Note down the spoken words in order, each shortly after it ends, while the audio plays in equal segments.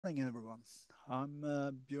Morning, everyone. I'm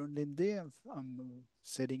Bjørn Lindi. I'm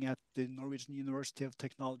sitting at the Norwegian University of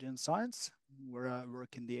Technology and Science, where I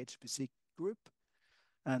work in the HPC group.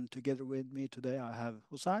 And together with me today, I have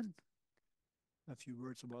Hossein. A few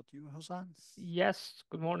words about you, Hossein. Yes,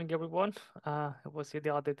 good morning, everyone. I was here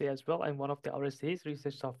the other day as well. I'm one of the RSAs,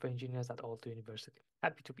 Research Software Engineers at Aalto University.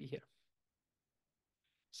 Happy to be here.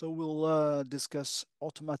 So we'll discuss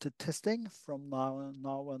automated testing from now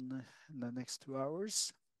and in the next 2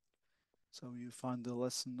 hours. So you find the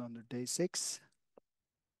lesson under day 6.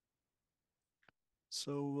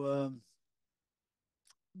 So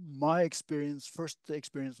my first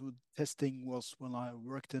experience with testing was when I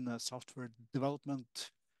worked in a software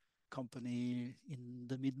development company in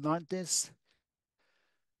the mid 90s.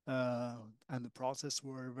 And the process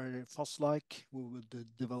were very fast-like. We would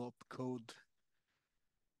develop code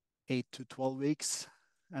 8 to 12 weeks,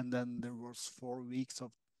 and then there was 4 weeks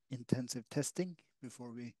of intensive testing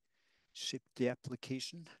before we shipped the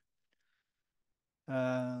application.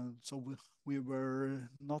 So we were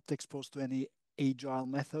not exposed to any agile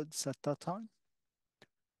methods at that time.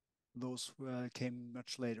 Those came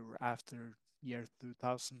much later after year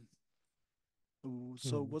 2000.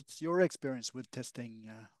 So Hmm. what's your experience with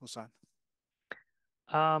testing, Hossein?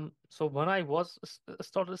 So when I was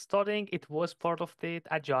started studying, it was part of the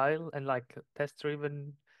agile and like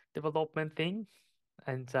test-driven development thing,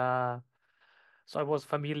 and so I was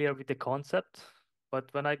familiar with the concept.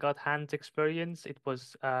 But when I got hands experience, it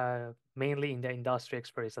was mainly in the industry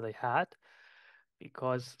experience that I had.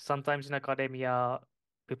 Because sometimes in academia,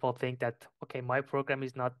 people think that, okay, my program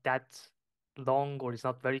is not that long or it's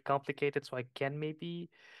not very complicated, so I can maybe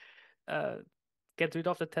uh, get rid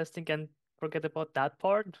of the testing and forget about that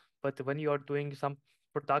part. But when you are doing some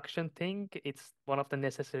production thing, it's one of the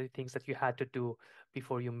necessary things that you had to do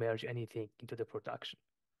before you merge anything into the production.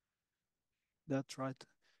 That's right.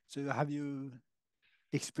 So have you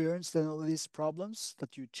experienced any of these problems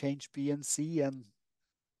that you change B and C and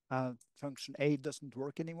function A doesn't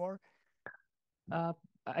work anymore? Uh,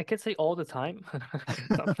 I can say all the time.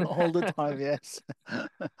 Some- All the time, yes.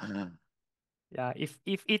 Yeah, if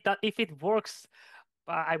it works,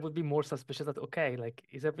 I would be more suspicious that okay, like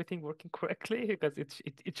is everything working correctly? Because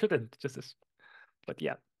it shouldn't just as, but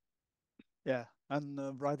yeah. Yeah,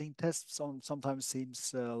 and writing tests sometimes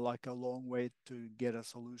seems like a long way to get a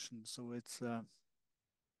solution. So it's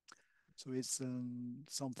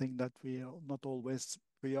something that we not always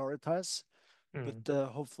prioritize. But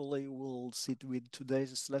Mm. hopefully, we'll see with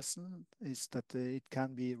today's lesson is that it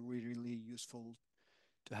can be really useful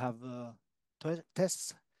to have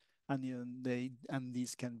tests, and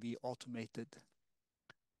these can be automated.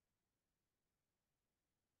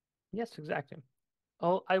 Yes, exactly.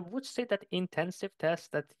 Oh, I would say that intensive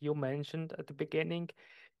test that you mentioned at the beginning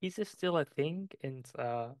is still a thing, and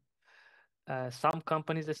some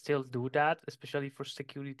companies still do that, especially for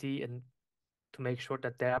security and to make sure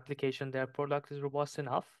that their application, their product is robust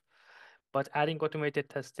enough. But adding automated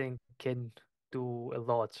testing can do a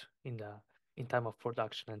lot in time of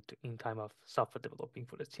production and in time of software developing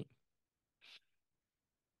for the team.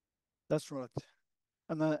 That's right.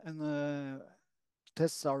 And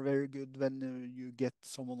tests are very good when you get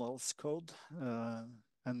someone else's code,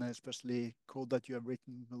 and especially code that you have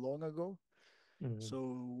written long ago. Mm. So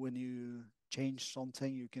when you change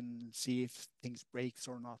something, you can see if things breaks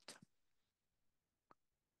or not.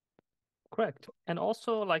 Correct. And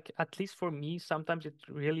also, like, at least for me, sometimes it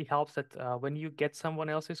really helps that when you get someone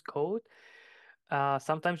else's code,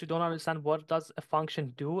 sometimes you don't understand what does a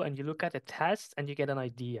function do, and you look at a test and you get an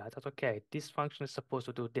idea that, okay, this function is supposed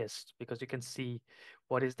to do this because you can see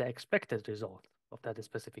what is the expected result of that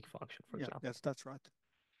specific function, for Yeah, example. yes, that's right.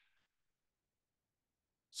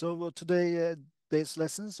 So today's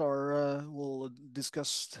lessons are we'll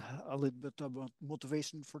discuss a little bit about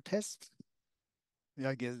motivation for tests. We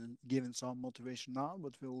are given some motivation now,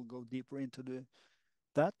 but we will go deeper into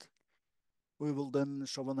that. We will then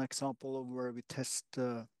show an example of where we test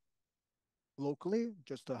locally,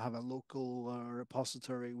 just to have a local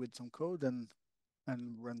repository with some code and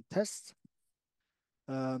run tests.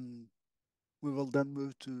 Um, we will then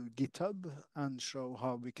move to GitHub and show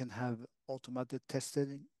how we can have automated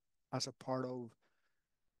testing as a part of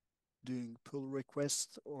doing pull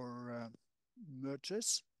requests or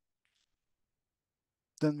merges.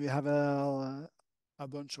 Then we have a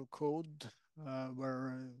bunch of code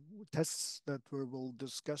where tests that we will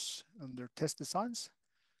discuss under test designs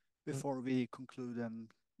Mm. before we conclude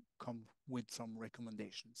and come with some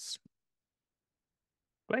recommendations.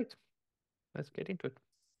 Great. Let's get into it.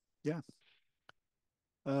 Yeah.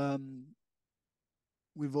 Um,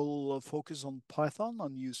 we will focus on Python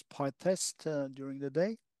and use pytest during the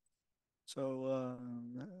day. So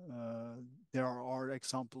there are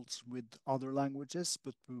examples with other languages,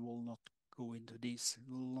 but we will not go into these.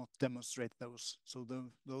 We will not demonstrate those. So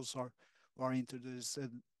those are who are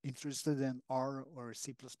interested in R or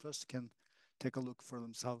C++ can take a look for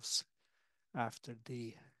themselves after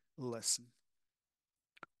the lesson.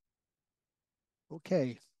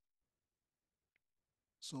 Okay,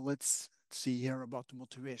 so let's see here about the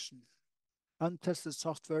motivation. Untested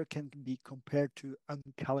software can be compared to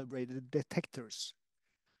uncalibrated detectors.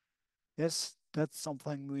 Yes, that's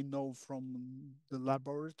something we know from the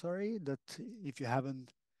laboratory, that if you have an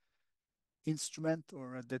instrument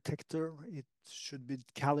or a detector, it should be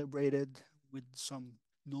calibrated with some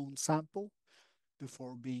known sample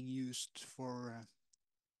before being used for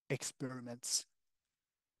experiments.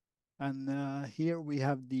 And here we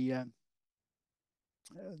have the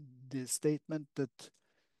statement that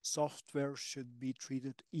software should be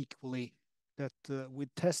treated equally, that with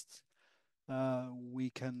tests we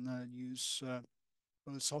can use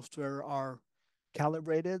software are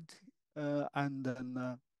calibrated and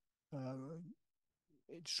then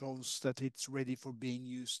it shows that it's ready for being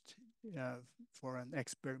used for an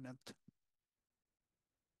experiment.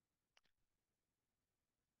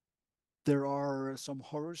 There are some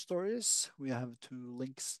horror stories. We have two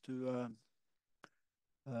links to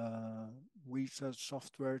research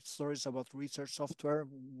software, stories about research software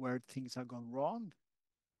where things have gone wrong.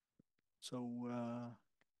 So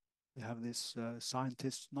we have this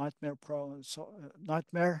scientist nightmare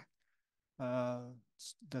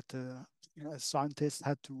that scientists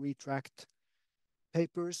had to retract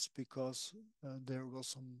papers because there were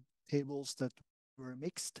some tables that were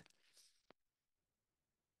mixed.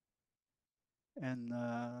 And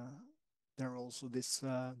there are also this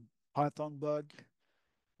Python bug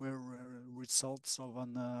where results of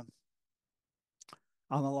an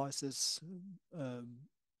analysis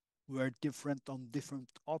were different on different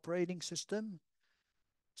operating system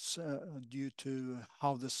due to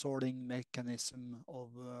how the sorting mechanism of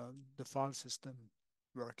the file system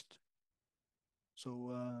worked.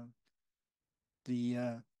 So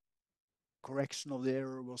the correction of the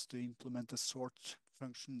error was to implement a sort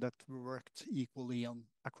function that worked equally on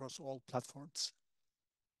across all platforms.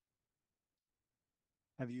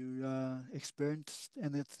 Have you experienced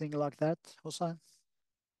anything like that, Hossein?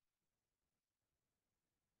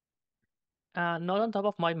 Not on top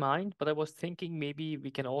of my mind, but I was thinking maybe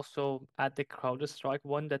we can also add the CrowdStrike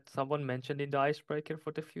one that someone mentioned in the icebreaker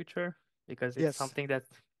for the future, because it's Yes, something that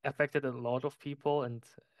affected a lot of people and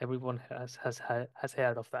everyone has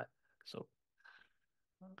heard of that. So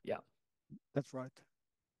yeah. that's right.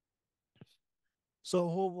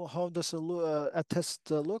 So how does a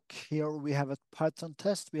test look? Here we have a Python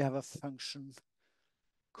test. We have a function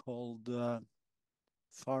called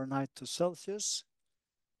Fahrenheit to Celsius,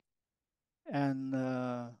 and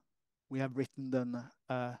we have written then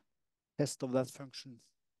a test of that function.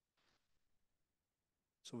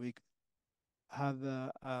 So we have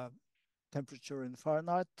a temperature in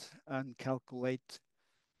Fahrenheit and calculate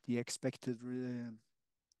the expected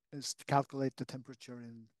calculate the temperature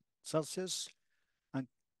in Celsius and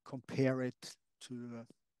compare it to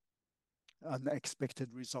an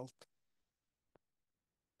expected result.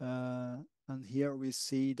 And here we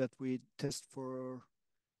see that we test for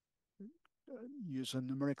use a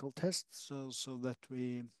numerical test, so that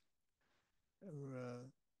we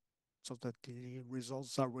so that the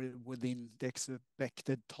results are within the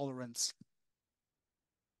expected tolerance.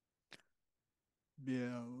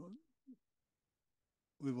 Yeah,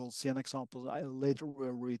 we will see an example later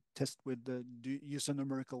where we test with use a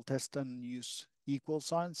numerical test and use equal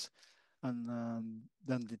signs, and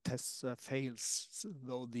then the test fails,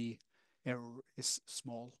 though the error is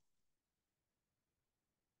small.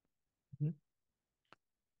 Mhm.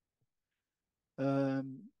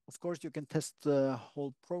 Of course, you can test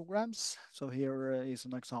whole programs. So here is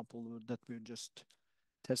an example that we just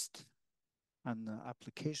test an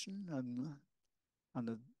application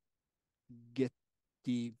and get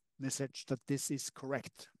the message that this is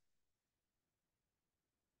correct.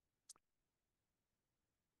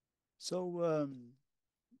 So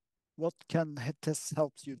what can head tests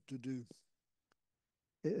help you to do?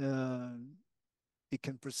 Uh, it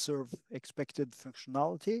can preserve expected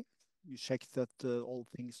functionality. You check that all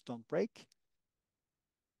things don't break.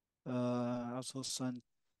 As Hassan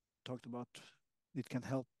talked about, it can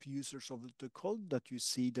help users of the code that you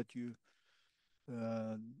see that you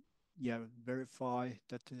uh, yeah, verify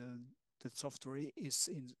that the software is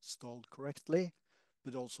installed correctly,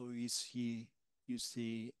 but also you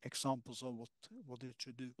see examples of what it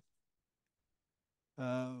should do.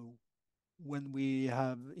 When we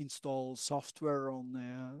have installed software on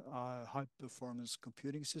a high-performance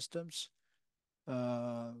computing systems.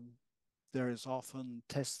 There is often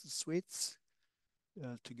test suites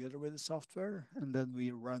together with the software, and then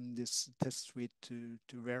we run this test suite to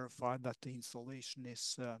verify that the installation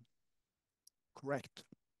is correct.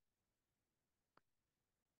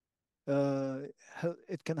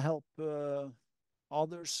 It can help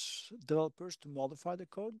others developers to modify the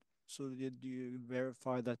code, so that you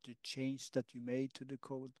verify that the change that you made to the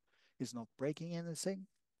code is not breaking anything.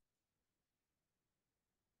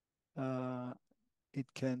 It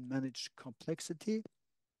can manage complexity.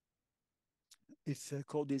 If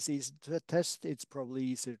code is easy to test, it's probably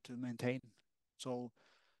easier to maintain. So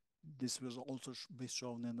this will also be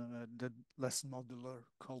shown in the less modular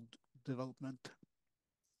code development.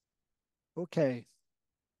 Okay,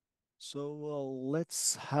 so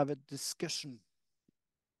let's have a discussion.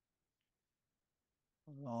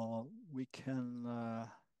 We can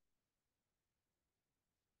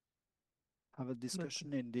have a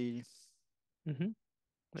discussion in the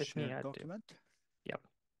Let me shared add the, document. yep.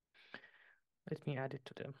 Let me add it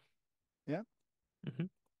to them. Yeah.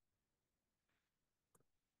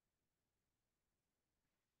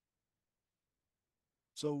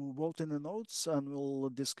 So vote in the notes and we'll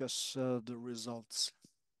discuss the results.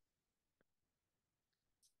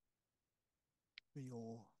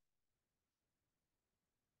 We'll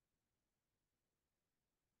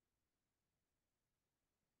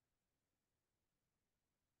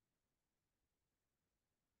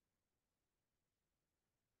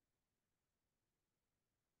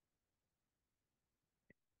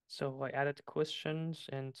So I added questions,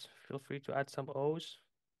 and feel free to add some O's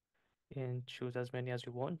and choose as many as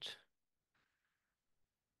you want.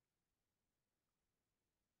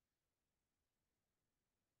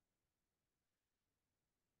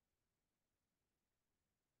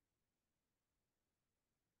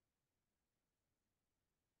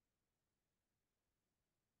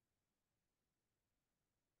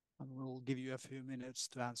 and we'll give you a few minutes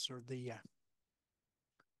to answer the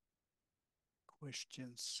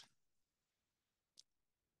questions.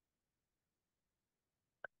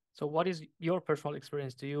 So what is your personal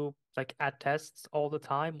experience? Do you like add tests all the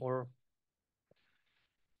time, or?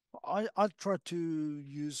 I try to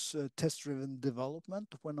use test-driven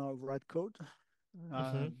development when I write code.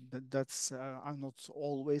 That's I'm not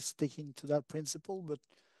always sticking to that principle, but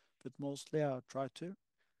mostly I try to.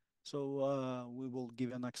 So we will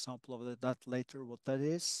give an example of that later, what that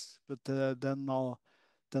is. But then I'll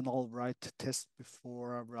write test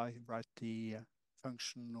before I write the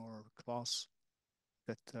function or class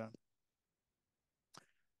that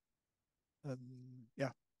yeah.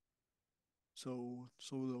 So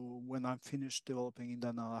when I'm finished developing,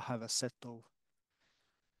 then I'll have a set of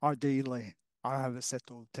ideally I have a set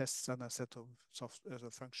of tests and a set of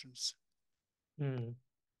functions. Mm.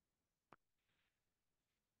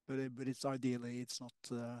 But it's ideally it's not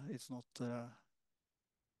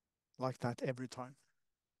like that every time.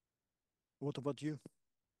 What about you?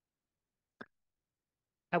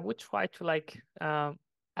 I would try to like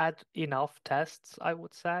add enough tests, I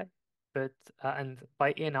would say, but and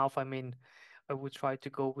by enough I mean I would try to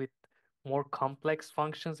go with more complex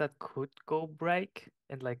functions that could go break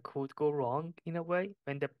and like could go wrong in a way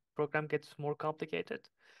when the program gets more complicated.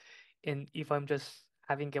 And if I'm just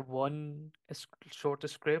having a shorter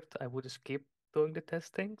script, I would skip doing the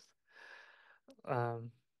testings.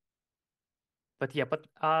 Um, but yeah, but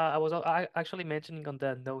I actually mentioning on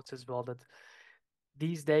the notes as well that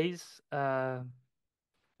these days I'm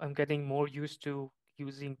getting more used to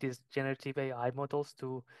using these generative AI models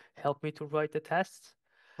to help me to write the tests.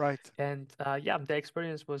 Right. And yeah, the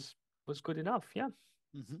experience was good enough. Yeah,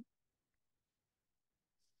 Mm-hmm.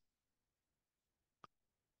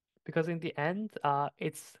 because in the end,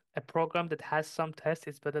 it's a program that has some tests.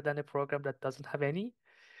 It's better than a program that doesn't have any.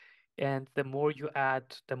 And the more you add,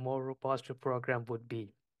 the more robust your program would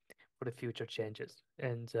be for the future changes.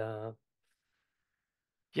 And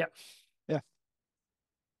yeah. Yeah.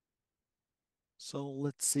 So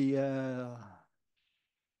let's see.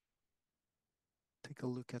 Take a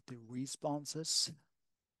look at the responses.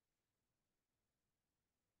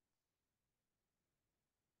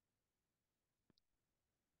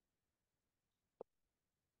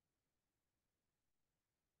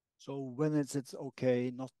 So when it's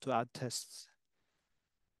okay not to add tests,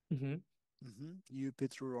 Hmm.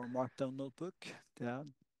 Jupyter or Markdown notebook, yeah,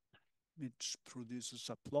 which produces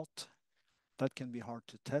a plot that can be hard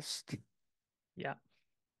to test. Yeah.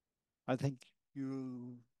 I think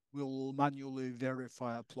you will manually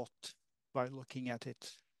verify a plot by looking at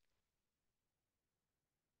it.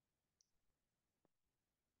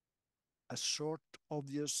 A short,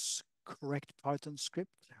 obvious, correct Python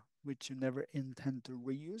script which you never intend to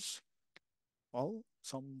reuse. Well,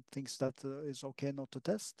 some things that is okay not to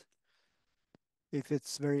test. If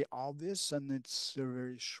it's very obvious and it's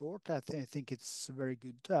very short, I think it's very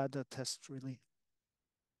good to add a test, really.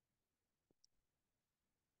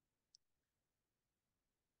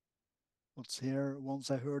 What's here? Once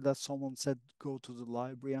I heard that someone said go to the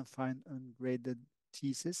library and find ungraded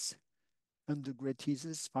thesis. Undergrad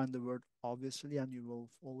thesis, find the word obviously, and you will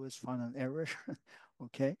always find an error.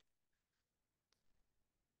 Okay.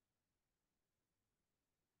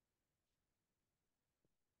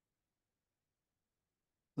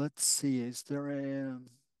 Let's see. Is there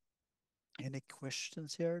any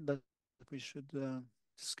questions here that we should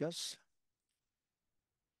discuss?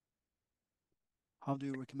 How do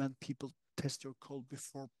you recommend people test your code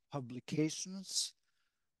before publications?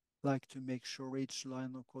 Like to make sure each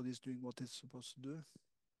line of code is doing what it's supposed to do?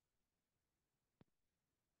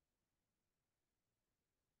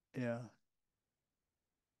 Yeah.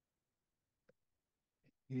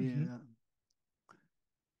 Mm-hmm. Yeah.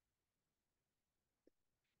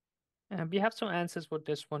 And we have some answers for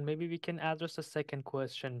this one. Maybe we can address the second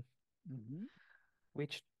question, Mm-hmm.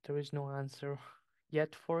 which there is no answer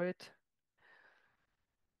yet for it.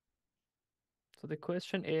 So the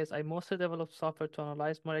question is, I mostly develop software to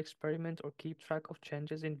analyze my experiment or keep track of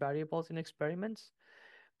changes in variables in experiments.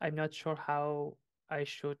 I'm not sure how I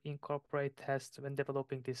should incorporate tests when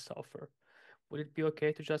developing this software. Would it be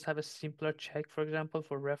okay to just have a simpler check, for example,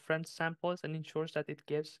 for reference samples and ensures that it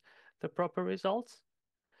gives the proper results?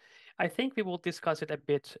 I think we will discuss it a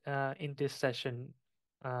bit in this session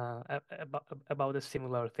about a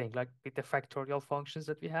similar thing, like with the factorial functions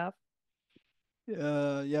that we have.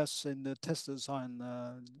 Yes, in the test design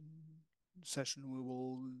session, we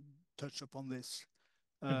will touch upon this.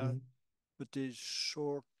 Uh, Mm-hmm. but the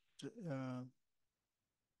short uh,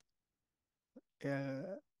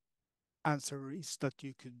 uh, answer is that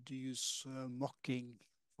you could use mocking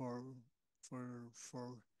for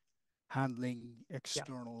for handling Yeah.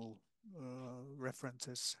 external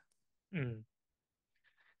references. Mm.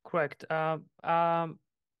 Correct.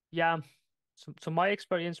 Yeah. So my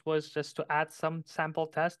experience was just to add some sample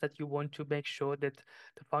tests that you want to make sure that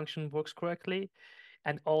the function works correctly.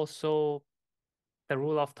 And also the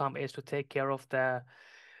rule of thumb is to take care of the,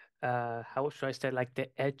 how should I say, like the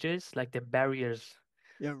edges, like the barriers,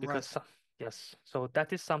 Yeah, because right. yes, so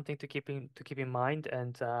that is something to keep in mind.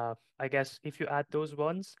 And I guess if you add those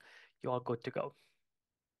ones, you're all good to go.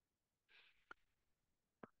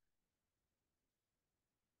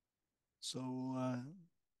 So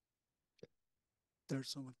there's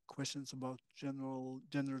some questions about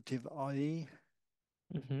generative AI.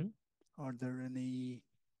 Mm-hmm. Are there any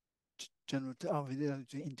generative AI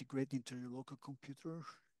to integrate into your local computer?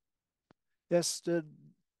 Yes,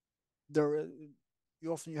 there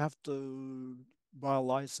you have to buy a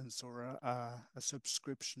license or a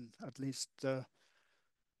subscription. At least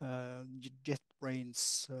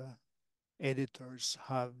JetBrains editors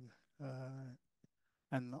have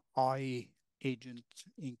an I agent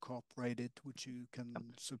incorporated, which you can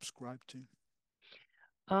subscribe to.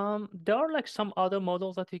 There are like some other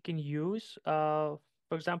models that you can use. For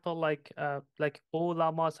example, like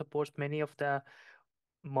OLama supports many of the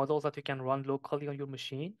models that you can run locally on your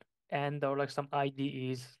machine. And there are like some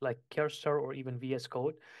IDEs like Cursor or even VS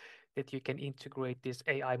Code that you can integrate these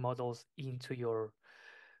AI models into your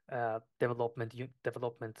development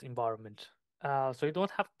environment. So you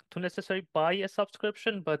don't have to necessarily buy a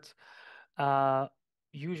subscription, but uh,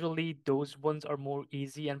 usually those ones are more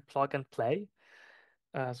easy and plug and play.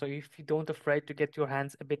 So if you don't afraid to get your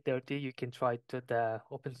hands a bit dirty, you can try to the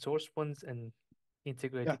open source ones and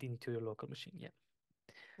integrate Yeah, it into your local machine. Yeah.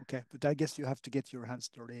 okay, but I guess you have to get your hands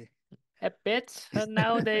dirty. A bit.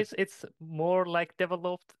 Nowadays, it's more like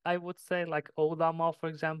developed, I would say, like Olama, for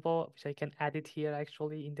example, which I can add it here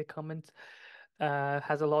actually in the comments,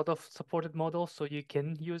 has a lot of supported models, so you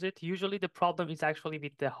can use it. Usually, the problem is actually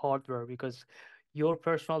with the hardware because your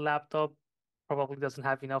personal laptop probably doesn't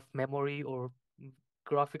have enough memory or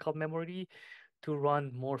graphical memory to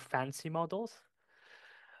run more fancy models.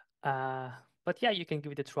 Uh, but yeah, you can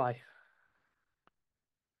give it a try.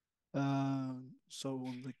 So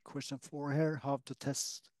on the question 4 here, how to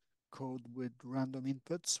test code with random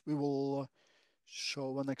inputs. We will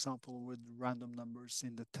show an example with random numbers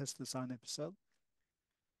in the test design episode.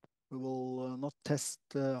 We will not test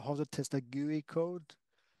how to test a GUI code.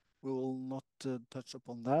 We will not touch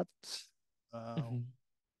upon that. Uh, Mhm.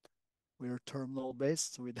 we're terminal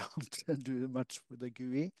based, so we don't do much with the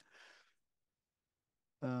GUI.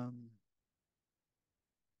 Um,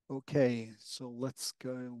 okay, so let's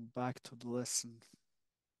go back to the lesson.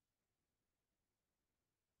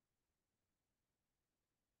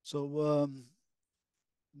 So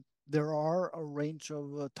there are a range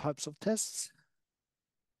of types of tests.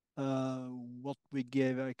 What we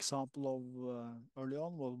gave an example of early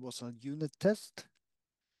on was a unit test.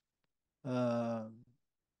 And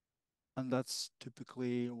that's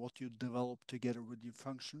typically what you develop together with your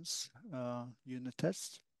functions, unit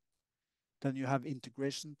tests. Then you have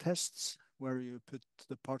integration tests, where you put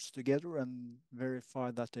the parts together and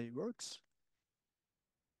verify that they works.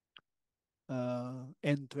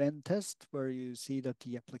 End-to-end test, where you see that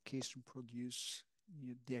the application produce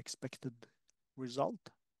the expected result.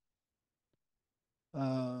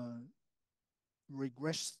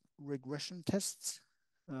 Regression tests.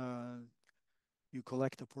 You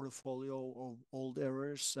collect a portfolio of old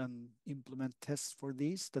errors and implement tests for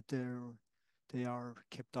these, that they are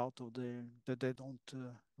kept out of that they don't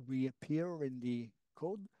reappear in the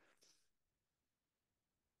code.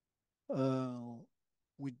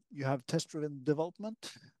 You have test-driven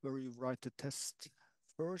development, where you write the test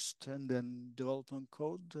first and then development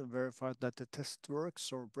code, verify that the test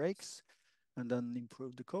works or breaks, and then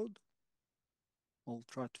improve the code. I'll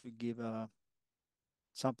try to give a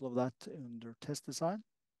sample of that under test design.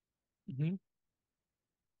 Mm-hmm.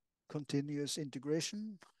 Continuous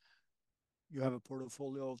integration. You have a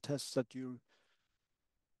portfolio of tests that you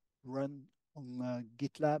run on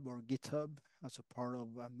GitLab or GitHub as a part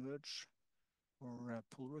of a merge or a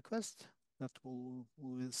pull request. That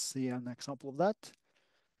we'll see an example of that.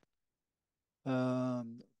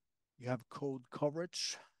 You have code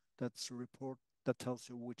coverage. That's a report that tells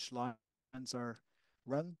you which lines are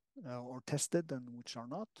run or tested and which are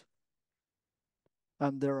not.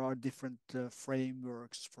 And there are different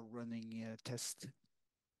frameworks for running tests.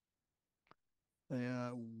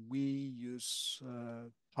 We use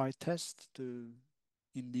pytest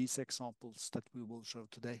in these examples that we will show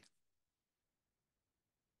today.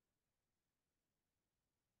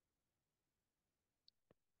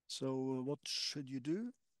 So what should you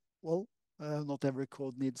do? Well, not every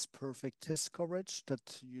code needs perfect test coverage,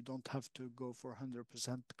 that you don't have to go for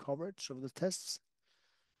 100% coverage of the tests.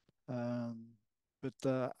 But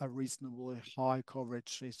a reasonably high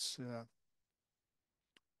coverage is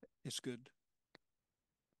good.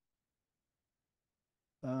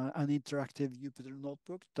 An interactive Jupyter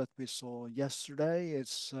notebook that we saw yesterday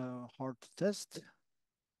is hard to test.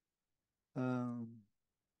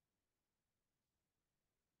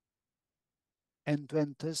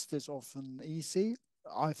 End-to-end test is often easy.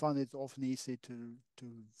 I find it often easy to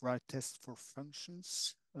write tests for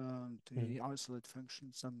functions, to isolate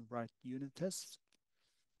functions and write unit tests.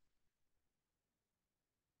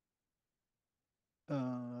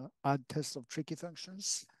 Add tests of tricky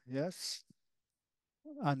functions, yes.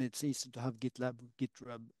 And it's easy to have GitLab,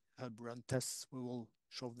 GitHub run tests. We will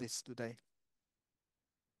show this today.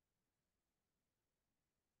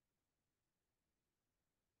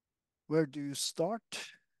 Where do you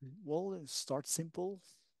start? Well, start simple.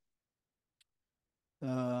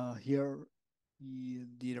 Here,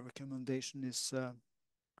 the recommendation is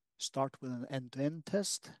start with an end-to-end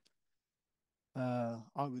test. I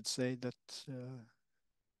would say that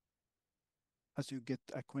as you get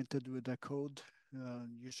acquainted with the code,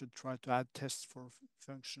 you should try to add tests for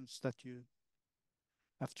functions that you,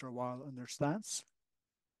 after a while, understands.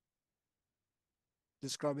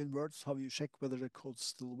 Describe in words how you check whether the code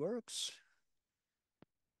still works,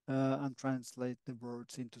 and translate the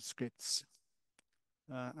words into scripts,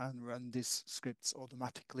 and run these scripts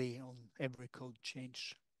automatically on every code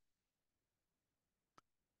change.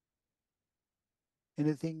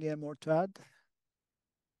 Anything more to add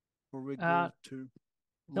before we go to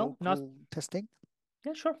No, not. local testing?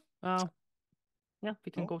 Yeah, sure. Yeah,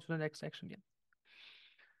 we can No? go to the next section. Yeah.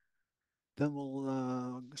 Then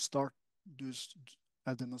we'll start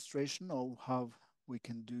a demonstration of how we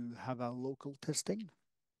can have a local testing.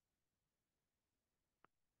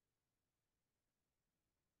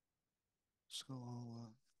 So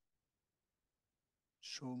I'll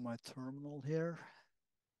show my terminal here.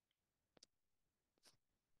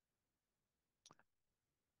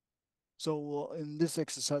 So in this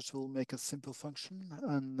exercise, we'll make a simple function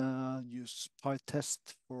and use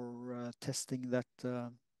pytest for testing that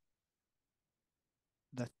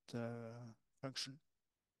function.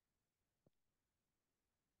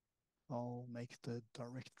 I'll make the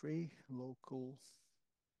directory local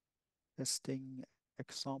testing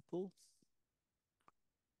example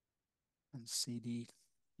and cd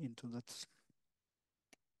into that.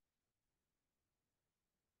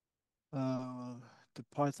 The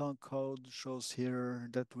Python code shows here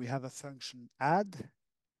that we have a function add,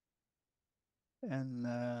 and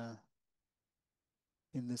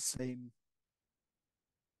in the same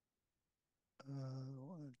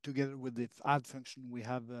together with the add function, we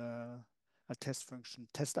have a test function,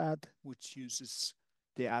 test add, which uses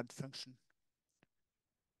the add function.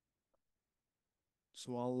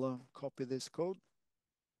 So I'll copy this code.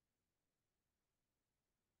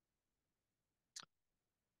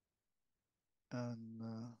 And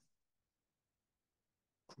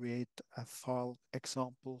create a file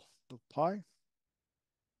example.py.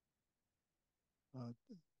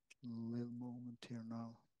 Little moment here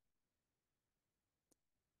now.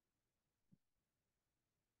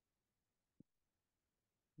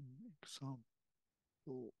 Example.py.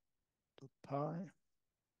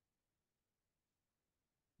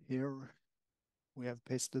 Here we have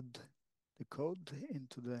pasted the code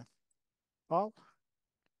into the file.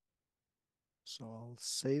 So I'll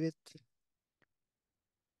save it.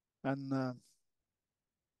 And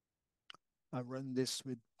I run this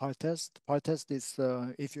with pytest. Pytest is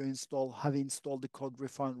if you have installed the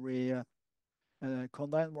CodeRefinery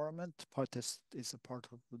Conda environment, pytest is a part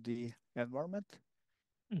of the environment.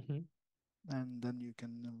 Mm-hmm. And then you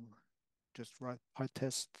can just write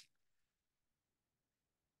pytest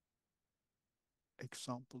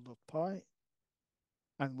example.py,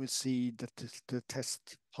 and we see that the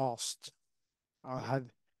test passed. I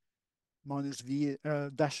have -v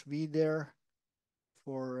 -v there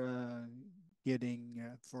for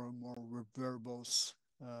getting for more verbose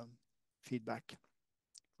feedback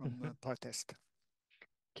from Mm-hmm. pytest.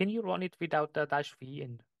 Can you run it without the dash v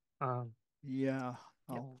and Yeah,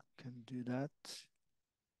 I yep. can do that.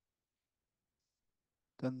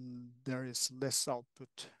 Then there is less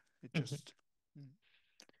output. It Mm-hmm. just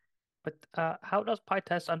But how does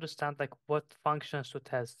PyTest understand like what functions to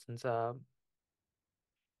test and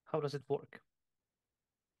how does it work?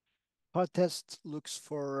 pytest looks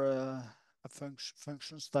for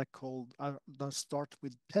functions that start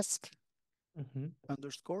with test Mm-hmm.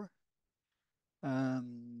 underscore.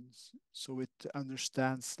 So it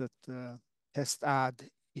understands that test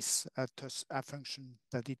add is a function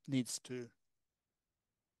that it needs to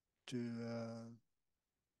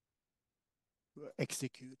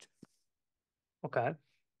execute. Okay,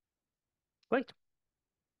 great.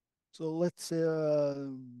 So let's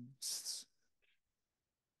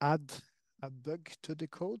add a bug to the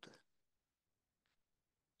code.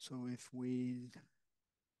 So if we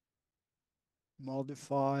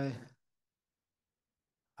modify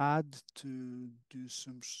add to do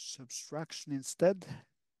some subtraction instead,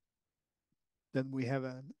 then we have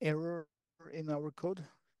an error in our code.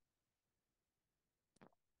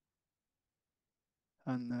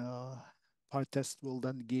 And pytest will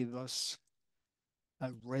then give us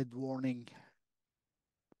a red warning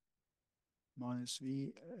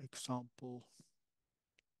 -v example.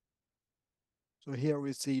 So here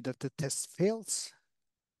we see that the test fails,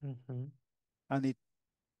 Mm-hmm. and it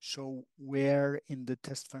show where in the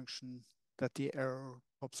test function that the error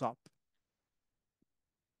pops up.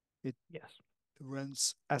 It Yes.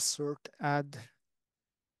 runs assert add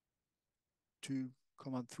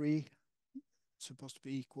 2,3 supposed to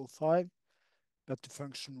be equal 5, but the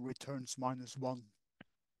function returns -1,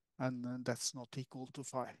 and that's not equal to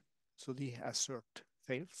 5. So the assert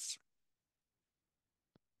fails.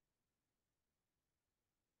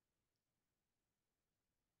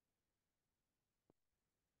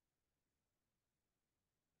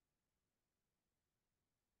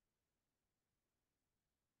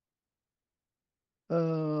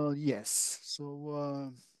 Yes.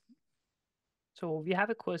 So So we have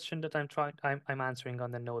a question that I'm answering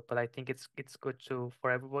on the note, but I think it's good to for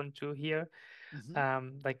everyone to hear.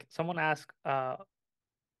 mhm. Like someone asked,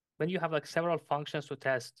 when you have like several functions to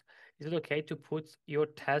test, is it okay to put your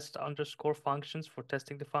test underscore functions for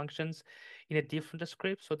testing the functions in a different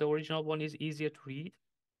script so the original one is easier to read?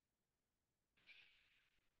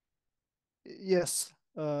 Yes,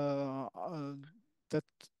 that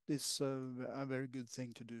is a very good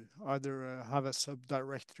thing to do. Either have a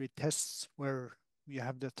subdirectory tests where you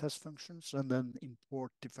have the test functions and then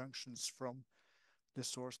import the functions from the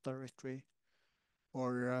source directory,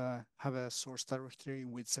 or have a source directory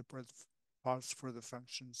with separate files for the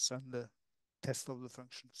functions and the test of the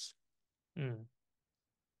functions. Mm.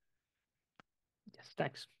 Yes,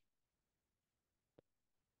 thanks.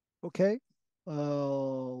 Okay,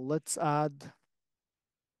 let's add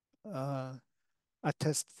uh, a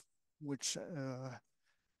test which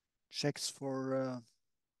checks for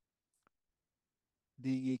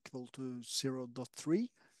being equal to 0.3.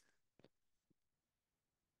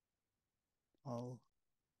 I'll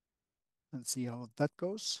and see how that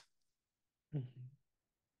goes. Mhm.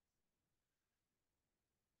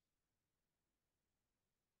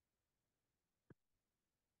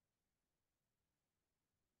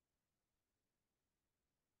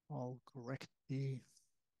 I'll correct the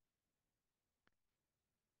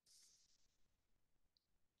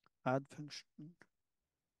add function.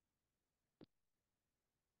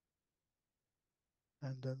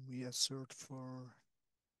 And then we assert for,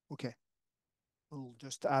 okay, we'll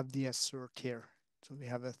just add the assert here. So we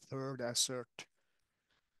have a third assert,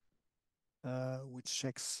 which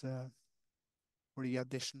checks for the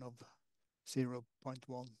addition of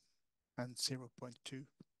 0.1 and 0.2.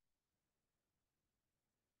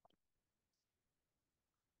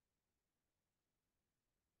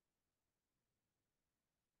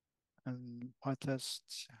 And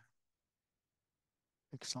pytest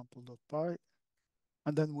example.py.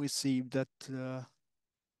 And then we see that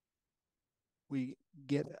we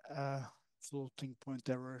get a floating point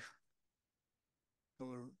error,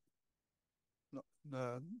 or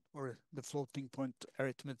or the floating point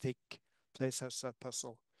arithmetic plays as a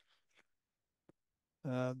puzzle.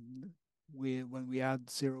 When we add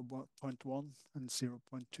 0.1 and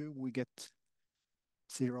 0.2, we get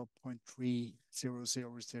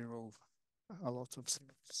 0.3000, a lot of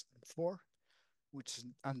zeros, and 4,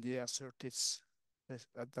 and the assert is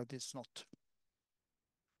that is not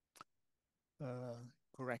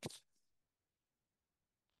correct.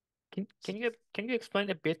 Can you explain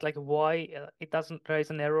a bit like why it doesn't raise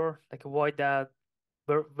an error? Like why that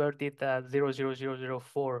where did that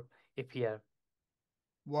 00004 appear?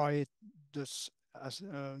 Why it does as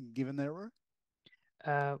give an error?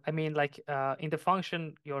 I mean, like in the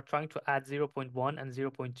function, you're trying to add 0.1 and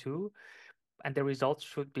 0.2, and the results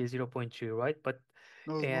should be 0.2, right? But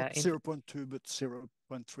No, not in 0.2, but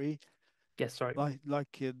 0.3, yes, sorry.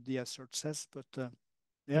 like the assert says. But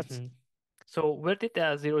yes, So where did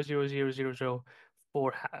the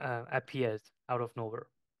 0.00004 appeared out of nowhere?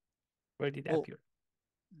 Where did it well, appear?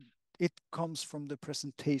 it comes from the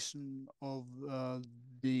presentation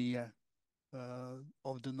the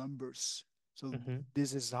of the numbers. So Mm-hmm.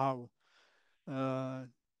 this is how uh,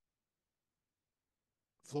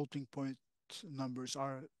 floating point numbers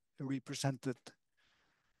are represented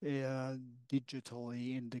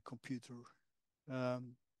digitally in the computer.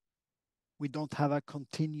 Um, we don't have a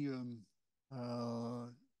continuum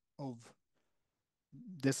of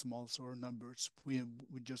decimals or numbers. We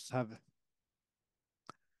just have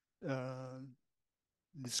uh,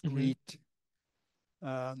 Mm-hmm. discrete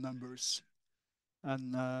numbers,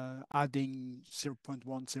 and adding 0.1,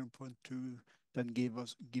 0.2 then give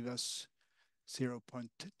us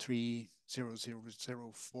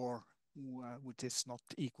 0.30004, which is not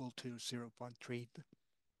equal to 0.3. Correct.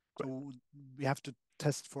 So we have to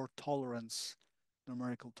test for tolerance,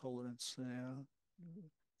 numerical tolerance,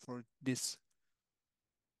 for this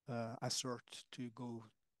assert to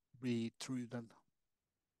be true then.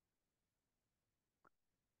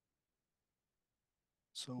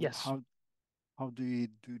 So Yes. how do we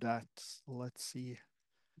do that? Let's see.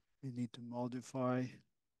 We need to modify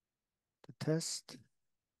the test,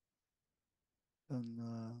 and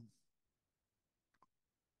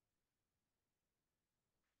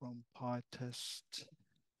from pytest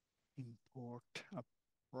import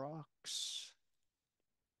approx,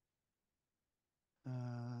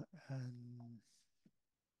 and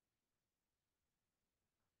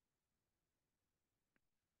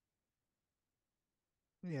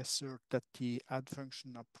we assert that the add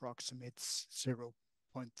function approximates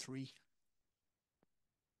 0.3.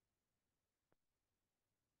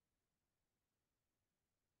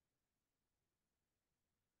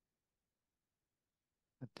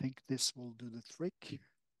 I think this will do the trick.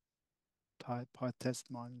 Pytest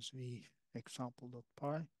minus v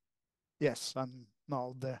example.py. Yes, and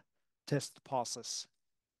now the test passes.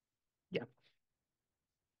 Yeah.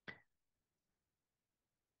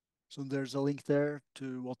 So there's a link there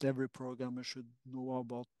to what every programmer should know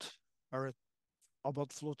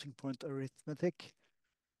about floating point arithmetic.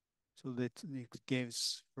 So that it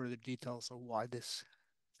gives further details of why this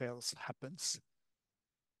fails happens.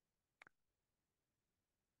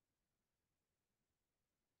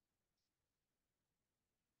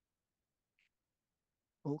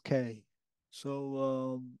 Okay,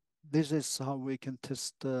 so this is how we can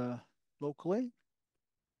test locally.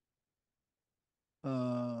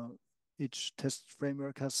 Uh, each test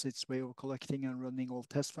framework has its way of collecting and running all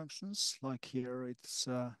test functions. Like here, it's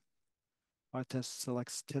pytest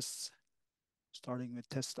selects tests starting with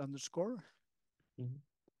test underscore.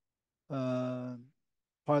 Mm-hmm.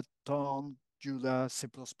 Python, Julia, C++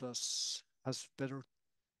 has better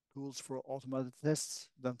tools for automated tests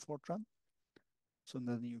than Fortran. So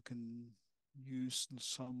then you can use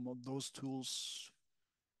some of those tools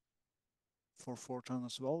for Fortran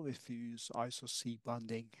as well if you use ISO C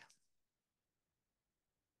binding.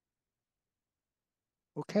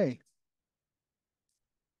 Okay.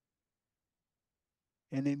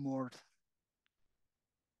 Any more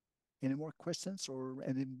any more questions or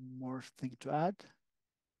any more thing to add?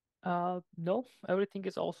 No, everything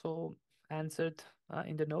is also answered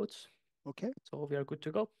in the notes, Okay. so we are good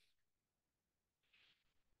to go.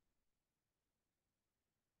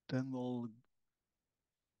 Then we'll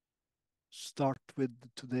start with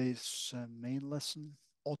today's main lesson,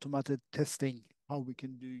 automated testing, how we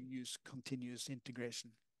can use continuous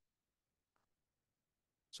integration.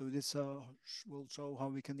 So this will show how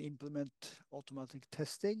we can implement automatic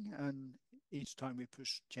testing, and each time we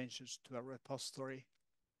push changes to a repository.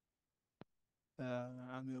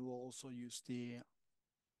 And we will also use the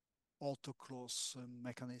auto close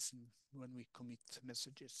mechanism when we commit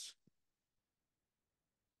messages.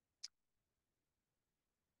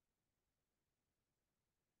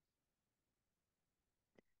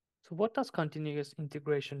 So what does continuous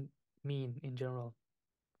integration mean in general?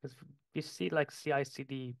 Because we see like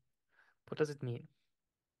CI/CD. What does it mean?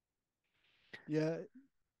 Yeah,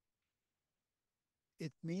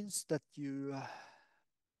 it means that you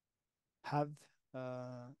have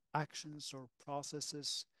actions or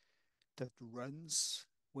processes that runs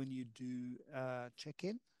when you do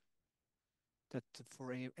check-in, that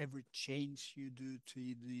for every change you do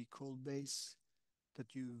to the code base,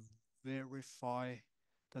 that you verify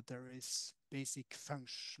that there is basic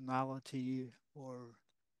functionality, or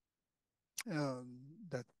um,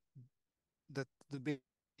 that the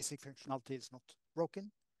basic functionality is not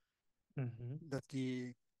broken, Mm-hmm. that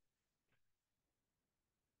the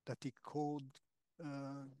code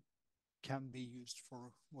uh, can be used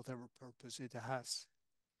for whatever purpose it has.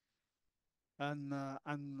 And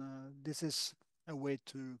this is a way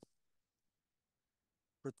to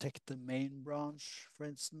protect the main branch, for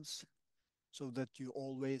instance, so that you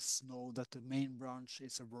always know that the main branch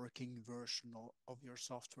is a working version of your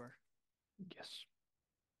software. Yes.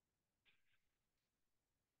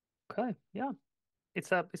 Okay. Yeah. It's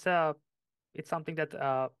something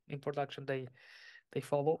that in production they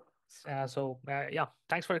follow. Yeah,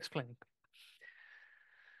 thanks for explaining.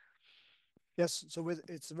 Yes, so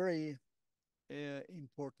it's very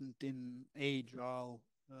important in agile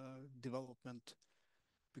development,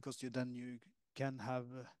 because you can have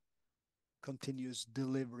continuous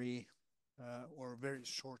delivery or very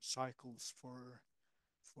short cycles for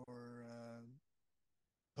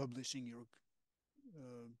publishing your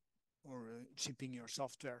uh, or shipping your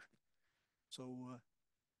software. So,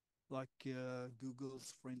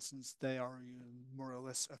 Google's, for instance, they are more or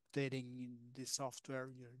less updating the software,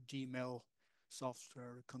 your Gmail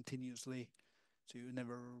software continuously, so you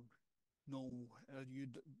never know. You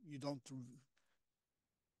don't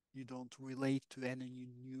you don't relate to any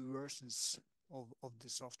new versions of the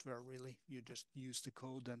software really. You just use the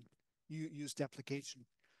code and you use the application,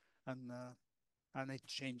 and it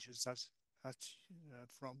changes as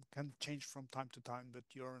from can change from time to time, but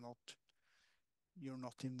you're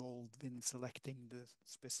not involved in selecting the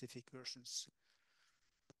specific versions.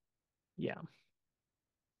 Yeah.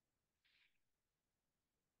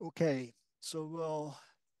 Okay, so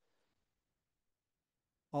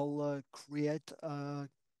I'll create a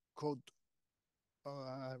code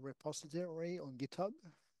repository on GitHub,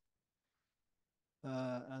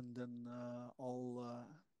 and then I'll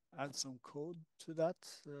add some code to that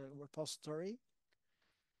repository.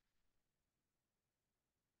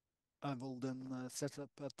 I will then set up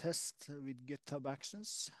a test with GitHub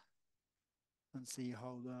Actions and see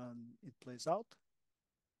how it plays out.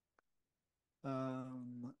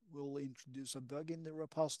 We'll introduce a bug in the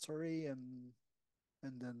repository, and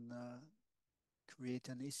then create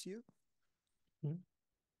an issue. Mm.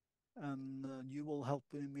 And you will help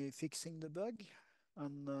me fixing the bug,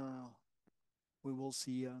 and we will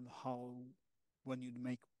see how, when you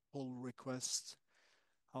make pull requests,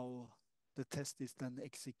 how the test is then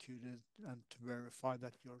executed, and to verify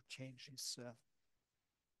that your change is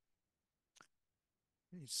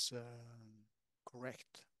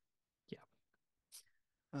correct. Yeah.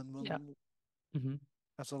 And Yeah. we'll, Mm-hmm.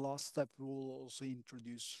 as a last step, we will also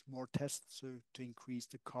introduce more tests to increase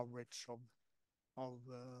the coverage of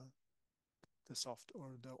the soft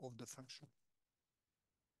or the of the function.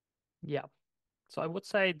 Yeah. So I would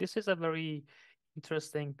say this is a very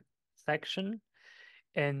interesting section,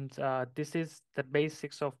 and this is the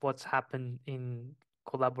basics of what's happened in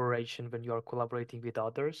collaboration when you are collaborating with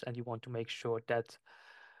others, and you want to make sure that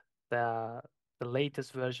the the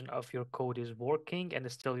latest version of your code is working,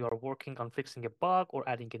 and still you are working on fixing a bug or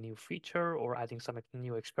adding a new feature or adding some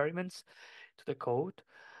new experiments to the code.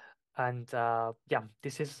 And yeah,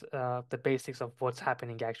 this is the basics of what's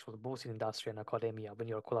happening actually both in industry and academia when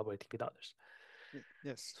you're collaborating with others.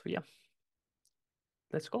 Yes. So yeah,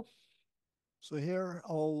 let's go. So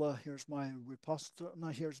here's my repository. Now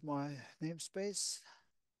here's my namespace.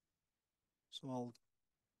 So I'll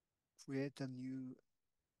create a new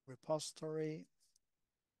repository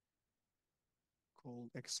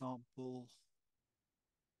called example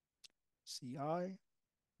CI.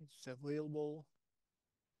 It's available.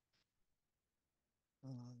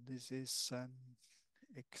 This is an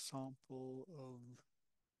example of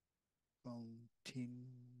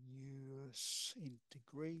continuous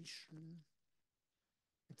integration.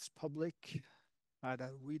 It's public. Add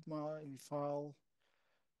a readme file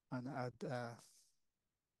and add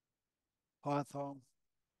Python,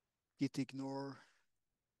 git ignore,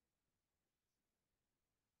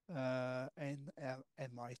 and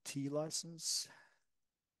MIT license.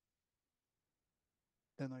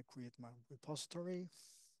 Then I create my repository.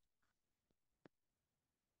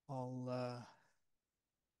 I'll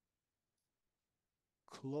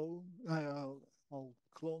clone. I'll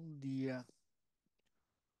clone the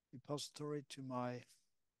repository to my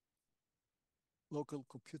local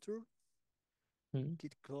computer. Mm.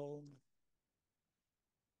 Git clone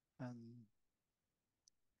and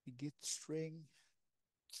the git string.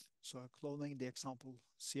 So cloning the example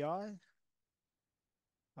CI.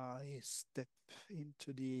 I step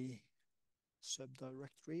into the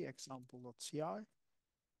subdirectory example.ci.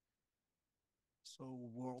 So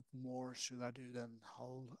what more should I do then?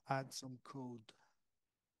 I'll add some code.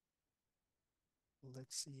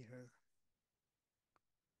 Let's see here.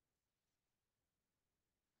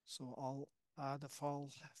 So I'll add a file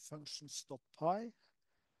functions.py,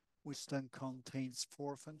 which then contains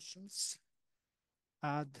 4 functions: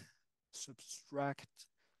 add, subtract,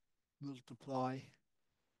 multiply,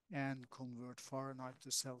 and convert Fahrenheit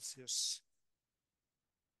to Celsius.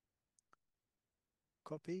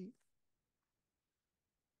 Copy.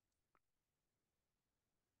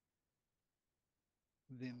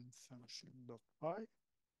 Vim function.py.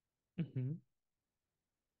 Mm-hmm.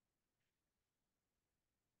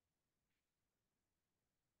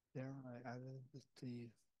 There I added the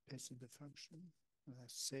pasted the function and I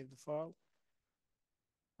save the file.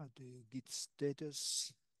 I do git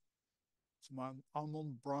status. So I'm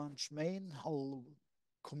on branch main. I'll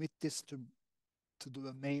commit this to do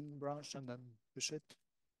a main branch and then push it.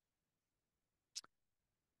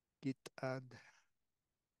 Git add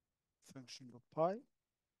function.py.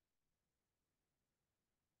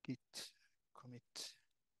 Git commit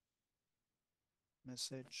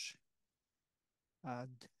message add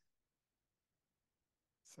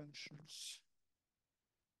functions.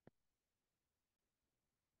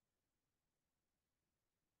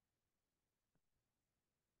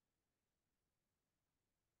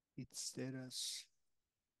 Git status.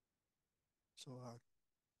 So I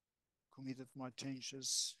committed my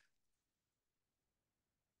changes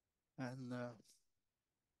and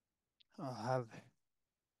I have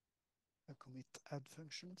a commit add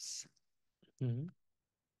functions. Mm-hmm.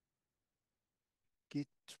 Git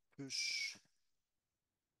push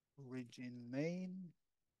origin main.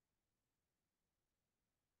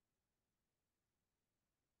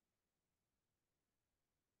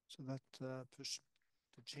 So that push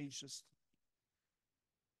the changes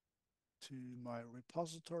to my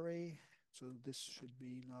repository. So this should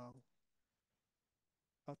be now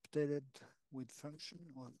updated with function.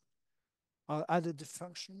 Or I added the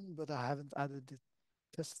function, but I haven't added the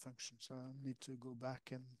test function. So I need to go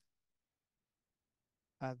back and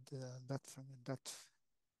add that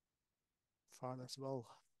file as well.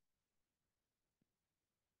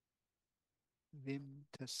 Vim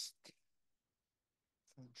test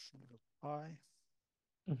function.py.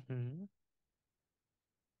 Mm-hmm.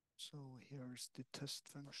 So here's the test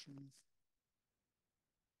function.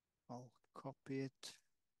 I'll copy it.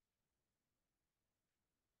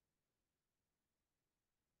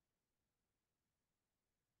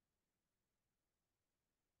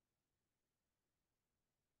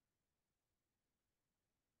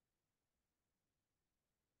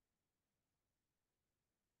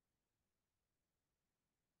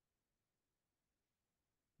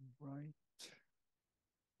 Right,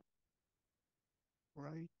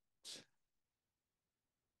 right,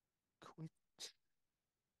 quit,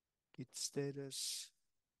 git status,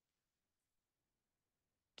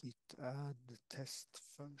 git add the test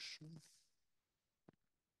function.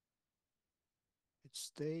 It's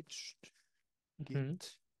staged, Mm-hmm.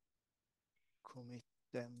 git commit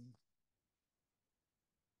them,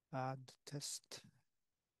 add test.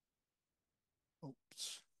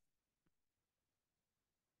 Oops.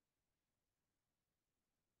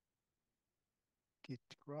 Git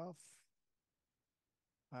graph.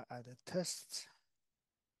 I add a test.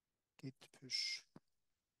 git push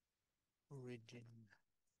origin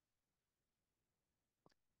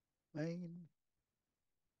main.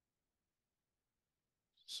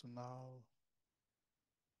 So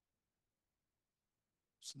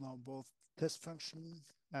now both test function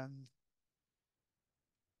and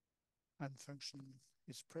function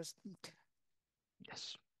is present.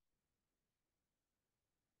 Yes.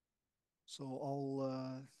 So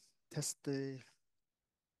I'll test that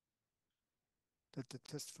the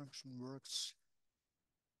test function works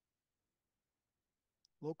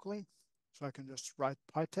locally. So I can just write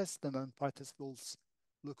pytest, and then pytest will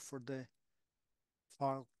look for the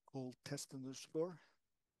file called test underscore.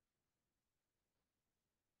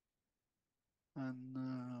 And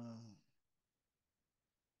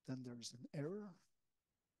then there's an error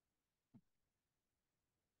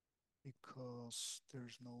because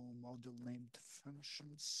there's no module named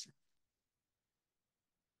functions.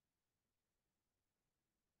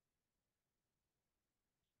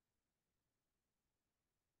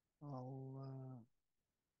 I'll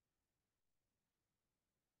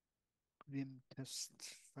vim test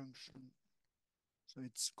function. So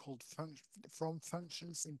it's called from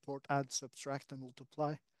functions, import, add, subtract, and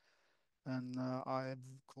multiply. And I've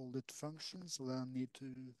called it function, so then I need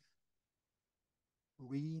to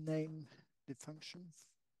rename the function.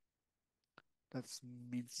 That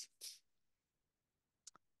means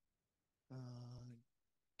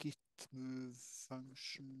git move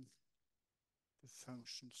function to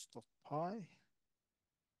functions.py,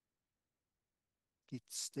 git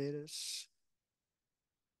status.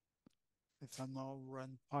 If I now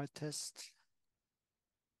run pytest,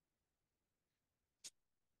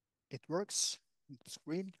 it works. It's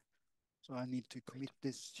green. So I need to commit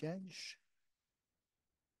this change.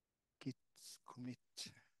 Git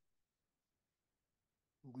commit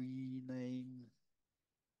rename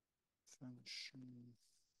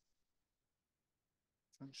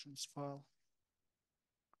functions file.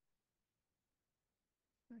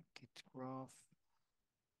 Git graph.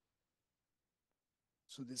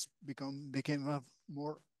 So this became a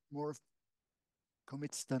more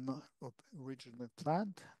commits than originally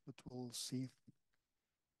planned, but we'll see.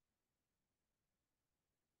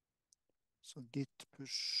 So git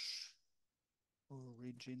push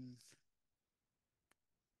origin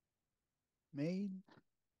main.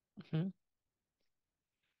 Mm-hmm.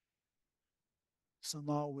 So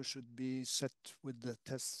now we should be set with the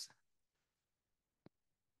tests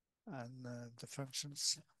and the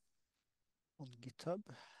functions on GitHub.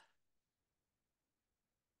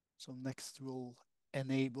 So next we'll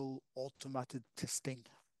enable automated testing.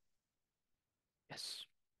 Yes.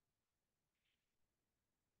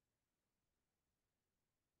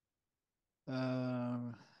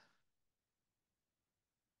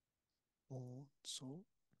 So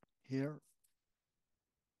here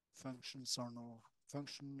functions are now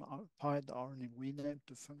function PID are renamed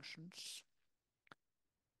to functions.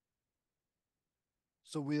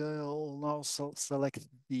 So we'll now select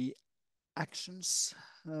the actions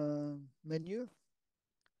menu,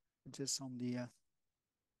 which is on the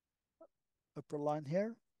upper line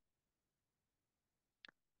here.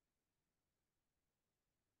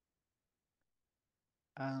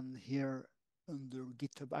 And here under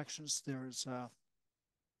GitHub Actions, there's a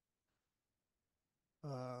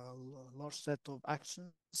large set of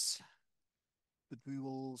actions, but we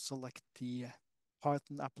will select the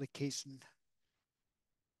Python application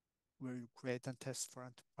where you create and test for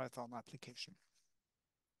a Python application.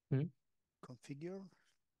 Mm-hmm. Configure.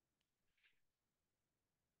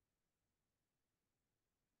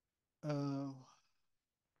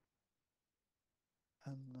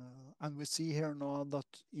 And we see here now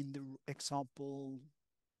that in the example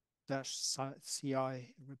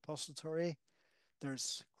 -ci repository,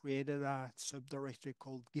 there's created a subdirectory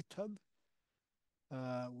called GitHub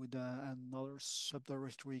with another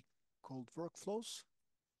subdirectory called workflows.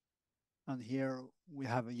 And here we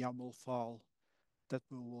have a YAML file that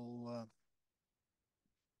we will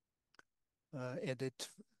edit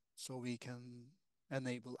so we can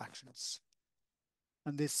enable actions.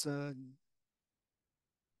 And this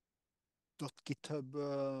 .github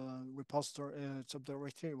repository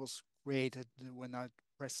subdirectory was created when I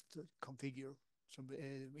pressed configure. So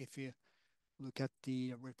if you look at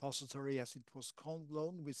the repository as it was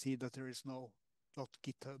cloned, we see that there is no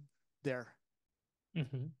 .github there.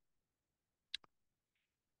 Mm-hmm.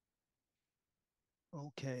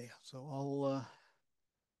 Okay, so I'll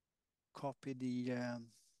copy the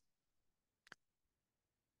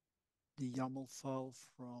YAML file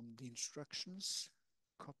from the instructions,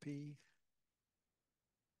 copy,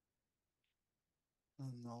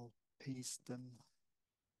 and I'll paste them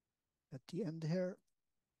at the end here.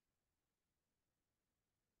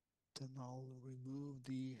 Then I'll remove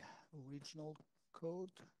the original code.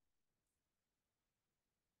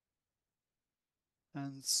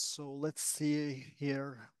 And so let's see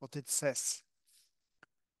here what it says.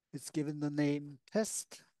 It's given the name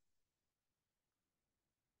test.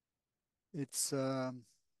 It's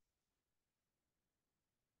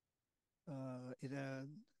it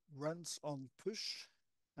runs on push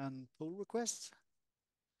and pull requests.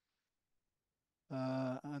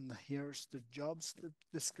 And here's the jobs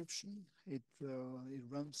description. It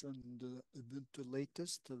runs on the Ubuntu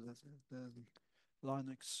latest, the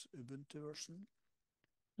Linux Ubuntu version.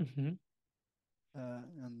 Mm-hmm.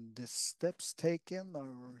 And the steps taken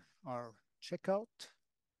are checkout.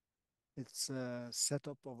 It's a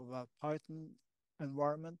setup of a Python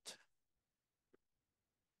environment.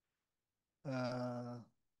 Uh,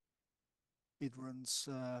 it runs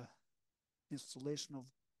installation of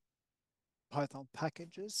Python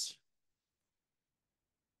packages.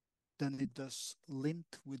 Then it does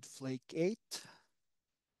lint with Flake 8.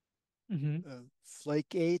 Mm-hmm.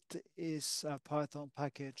 Flake 8 is a Python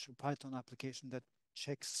package, a Python application that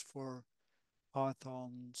checks for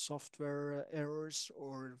Python software errors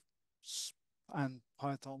and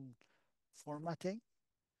Python formatting.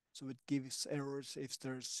 So it gives errors if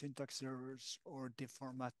there's syntax errors or the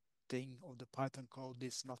formatting of the Python code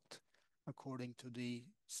is not according to the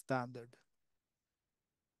standard.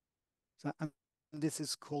 So, and this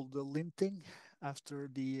is called the linting after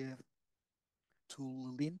the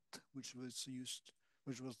tool lint, which was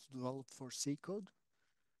developed for C code.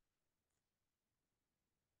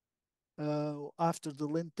 After the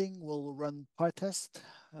linting, we'll run pytest,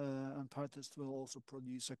 and pytest will also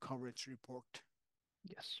produce a coverage report.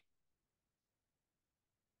 Yes.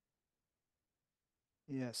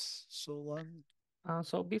 Yes, so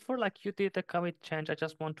So before like you did the commit change, I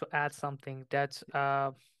just want to add something that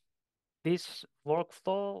this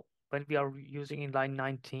workflow when we are using in line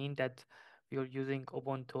 19 that we are using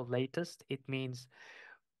Ubuntu latest, it means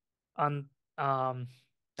on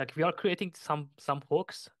like we are creating some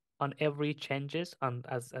hooks on every changes on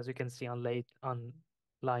as you can see on late on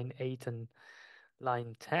line 8 and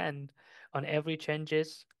line 10 on every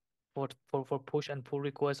changes for push and pull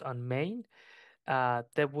requests on main.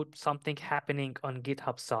 There would something happening on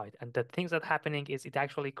GitHub side, and the things that happening is it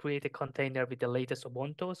actually create a container with the latest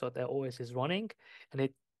Ubuntu, so the OS is running, and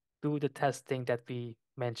it do the testing that we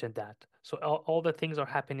mentioned that. So all the things are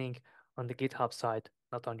happening on the GitHub side,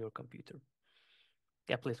 not on your computer.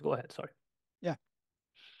 Yeah, please go ahead. Sorry. yeah,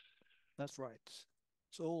 that's right.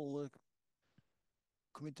 So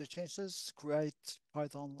commit the changes, create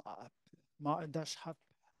Python app,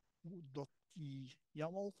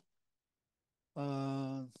 my-app.yaml.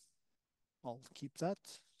 Uh, I'll keep that.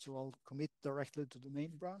 So I'll commit directly to the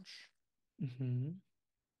main branch. Mm-hmm.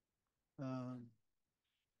 Um,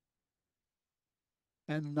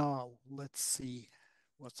 and now let's see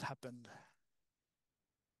what's happened.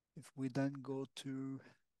 If we then go to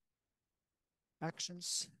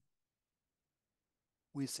actions,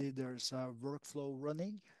 we see there's a workflow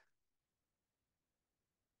running.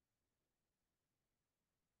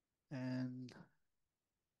 And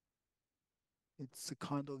it's a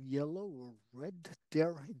kind of yellow or red.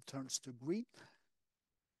 There it turns to green.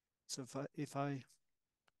 So if I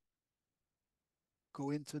go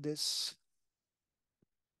into this,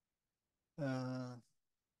 uh,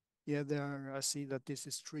 yeah, there I see that this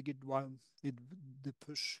is triggered while with the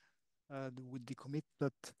push with the commit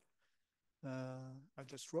that I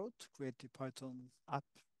just wrote, create the Python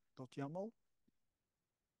app.yaml.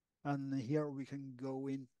 And here we can go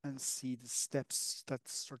in and see the steps that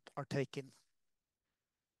are taken.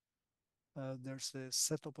 There's the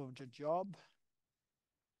setup of the job.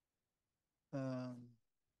 Um,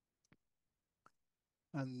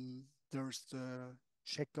 and there's the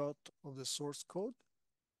checkout of the source code.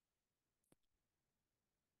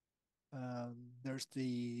 There's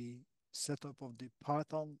the setup of the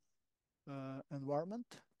Python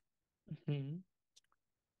environment, Mm-hmm.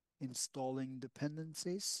 installing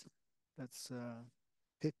dependencies. That's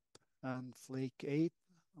pip and flake 8,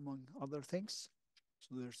 among other things.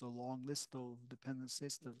 So there's a long list of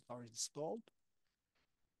dependencies that are installed.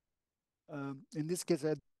 In this case,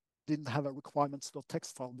 I didn't have a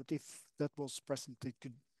requirements.txt file, but if that was present, it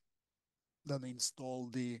could then install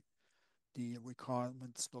the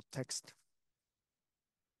requirements.txt.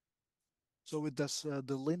 So with this,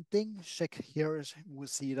 the linting, check here, we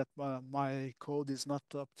see that my code is not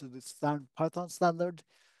up to the Python standard.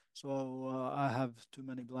 So I have too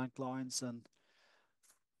many blank lines, and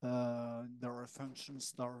there are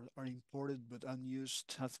functions that are imported but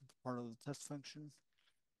unused as part of the test function.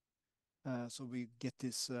 So we get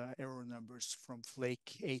these error numbers from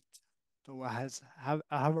Flake 8. So I have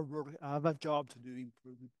a job to do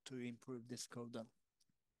to improve this code then.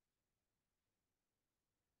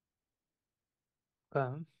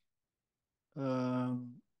 Okay.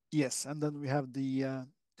 Yes, and then we have the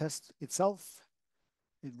test itself.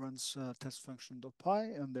 It runs test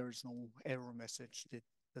function.py, and there is no error message. The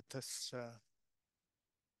test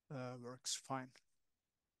works fine.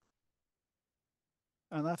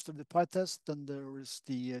 And after the pytest, then there is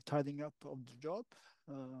the tidying up of the job,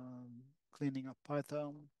 cleaning up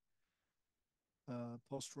Python,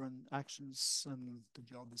 post-run actions, and the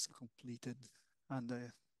job is completed, and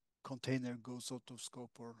the container goes out of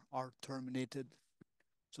scope or are terminated.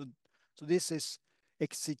 So this is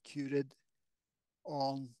executed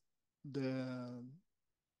on the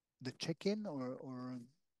check-in or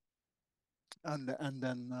and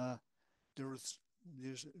then the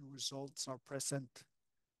results are present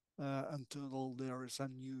until there is a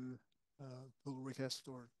new pull request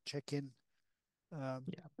or check-in.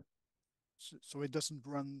 Yeah. So it doesn't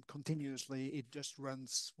run continuously. It just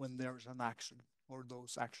runs when there's an action or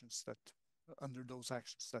those actions that under those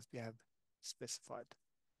actions that we have specified.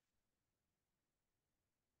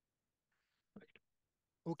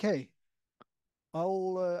 Okay.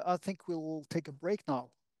 I think we'll take a break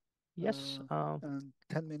now. Yes. And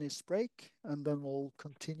 10 minutes break, and then we'll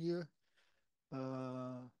continue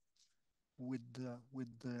uh, with the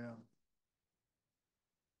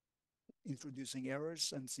introducing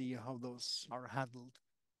errors and see how those are handled.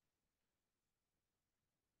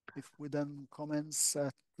 If we then commence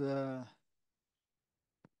at 10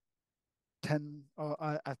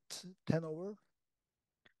 at 10 over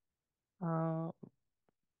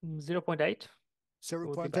 0.8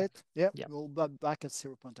 will be back. 0.8, yeah, Yeah. we'll be back at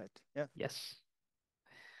 0.8. Yeah, Yes.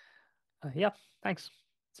 Yeah. Thanks.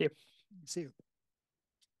 See you. see you.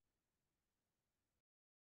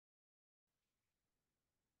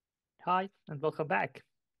 Hi, and welcome back.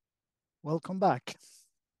 Welcome back.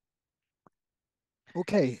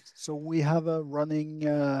 Okay, so we have a running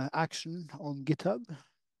action on GitHub,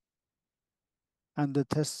 and the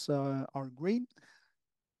tests are green.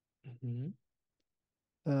 Mm-hmm.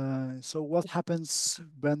 So what happens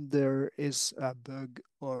when there is a bug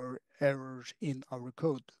or error in our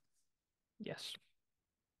code? Yes.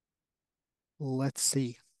 Let's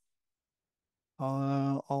see.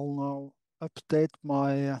 I'll now update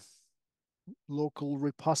my local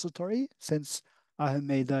repository since I have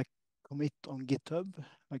made a commit on GitHub.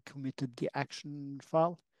 I committed the action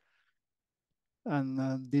file,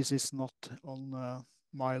 and this is not on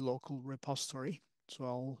my local repository. So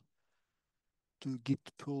I'll do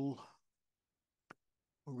git pull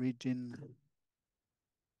origin.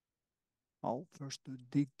 I'll first do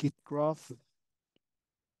the git graph.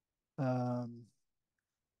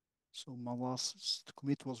 So my last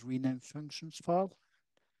commit was rename functions file,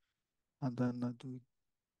 and then I do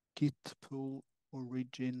git pull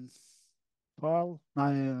origin file,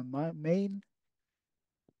 my main,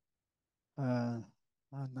 and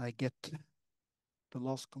I get the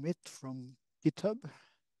last commit from GitHub,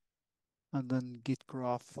 and then git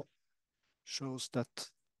graph shows that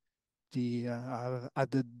I've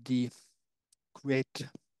added the create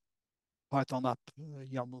Python app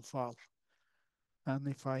YAML file. And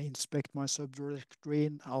if I inspect my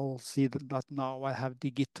subdirectory, I'll see that now I have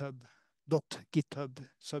the .github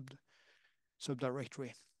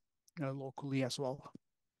subdirectory locally as well.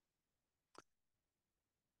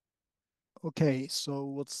 Okay, so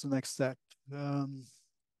what's the next step?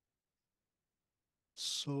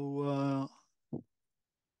 So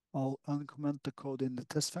I'll uncomment the code in the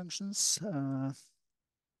test functions and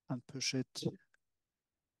push it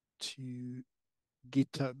to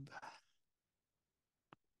GitHub.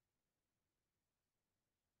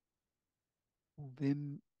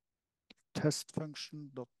 Vim test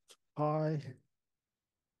function.py.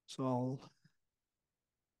 So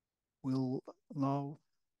we'll now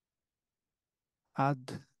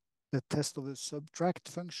add the test of the subtract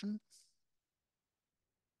function,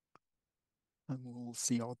 and we'll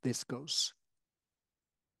see how this goes.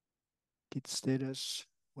 Git status,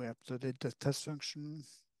 we updated the test function,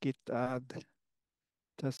 git add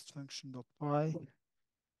test function.py,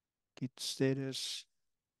 git status,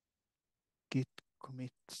 git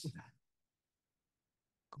commit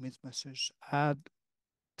message, add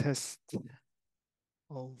test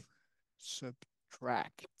of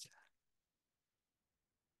subtract.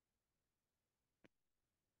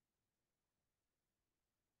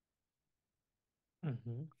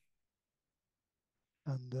 Mm-hmm.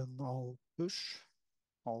 And then I'll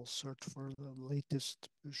search for the latest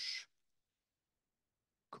push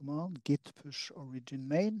command, git push origin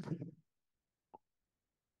main.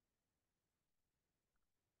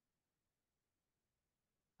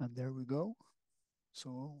 And there we go.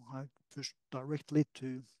 So I push directly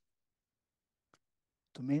to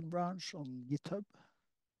the main branch on GitHub.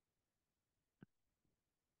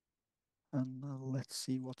 And let's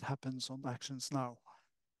see what happens on actions now.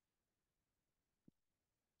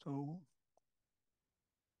 So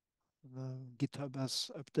the GitHub has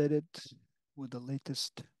updated with the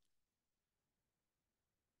latest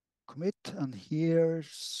commit, and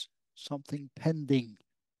here's something pending.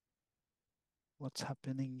 What's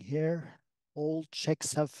happening here? All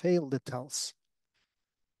checks have failed, it tells.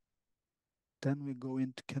 Then we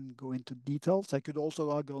can go into details. I could also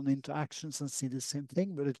log on into actions and see the same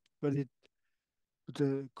thing, but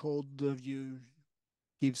the code view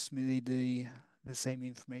gives me the same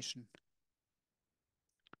information.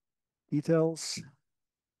 Details,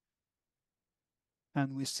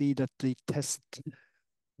 and we see that the test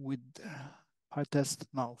with pytest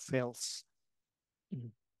now fails.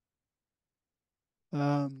 Mhm.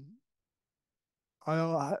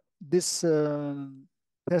 This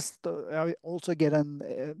test, I also get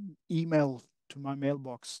an email to my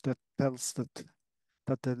mailbox that tells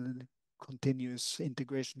that the continuous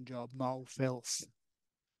integration job now fails.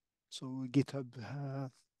 So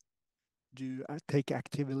GitHub take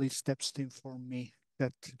actively steps to inform me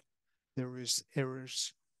that there is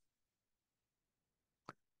errors.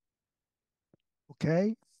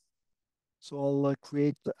 Okay, so I'll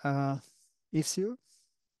create a issue.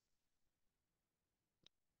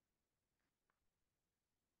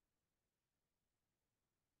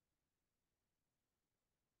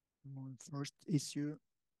 First issue,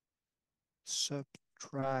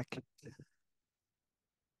 subtract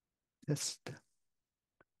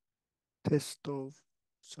test of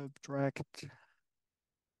subtract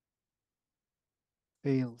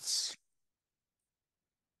fails.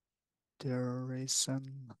 There is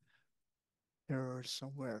an error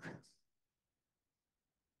somewhere.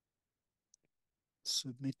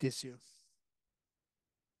 Submit issue.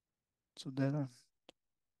 So then,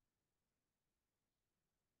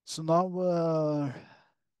 so now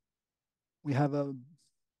we have a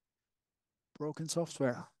broken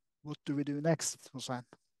software. What do we do next, Hossein?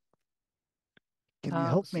 Can you Uh,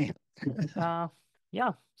 help s- me? uh,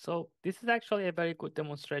 yeah, so this is actually a very good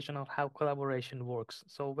demonstration of how collaboration works.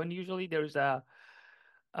 So when usually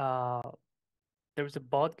uh, there's a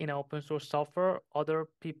bug in open source software, other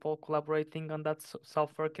people collaborating on that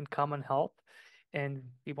software can come and help, and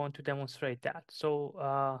we want to demonstrate that. So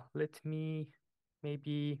let me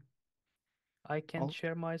maybe I can I'll,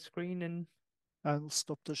 share my screen and I'll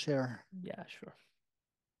stop the share. yeah, sure,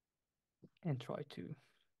 and try to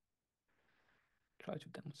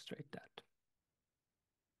demonstrate that.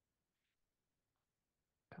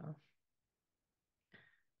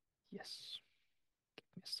 Yes, give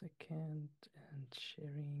me a second and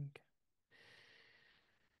sharing.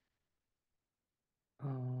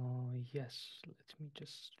 Yes, let me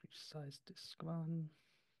just resize this one.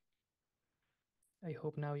 I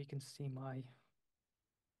hope now you can see my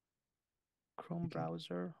Chrome Okay.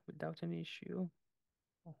 browser without any issue.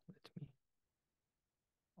 Oh, let me.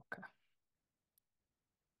 Okay,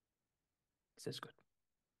 this is good.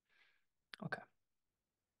 Okay,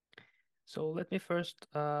 so let me first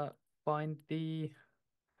find the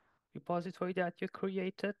repository that you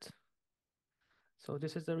created. So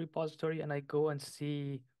this is the repository, and I go and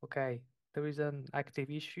see, okay, there is an active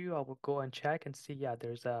issue. I will go and check and see, yeah,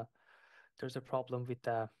 there's a problem with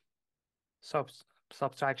the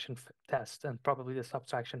subtraction test, and probably the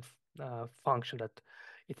subtraction function that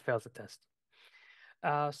it fails the test.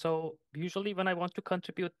 So usually when I want to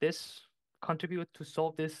contribute to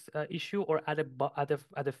solve this issue or add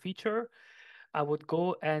a feature, I would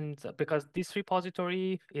go and because this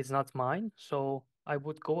repository is not mine, so I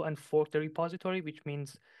would go and fork the repository, which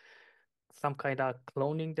means some kind of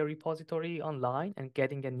cloning the repository online and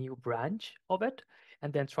getting a new branch of it,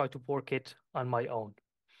 and then try to work it on my own.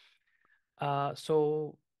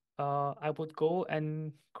 So I would go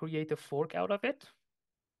and create a fork out of it.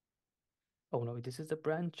 Oh no, this is the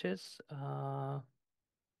branches. To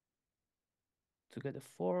get a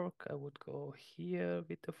fork, I would go here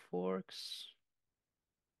with the forks,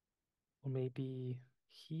 or maybe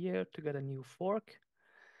here to get a new fork.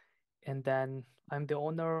 And then I'm the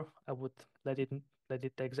owner. I would let it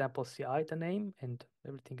the example CI the name, and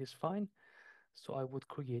everything is fine. So I would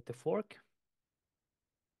create the fork.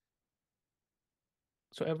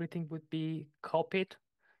 So everything would be copied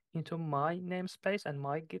into my namespace and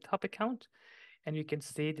my GitHub account. And you can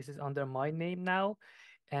see this is under my name now.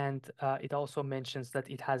 And it also mentions that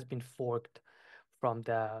it has been forked from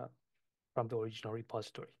the original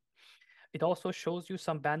repository. It also shows you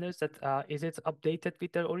some banners that is it updated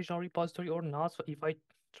with the original repository or not. So if I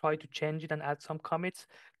try to change it and add some commits,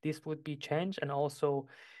 this would be changed. And also,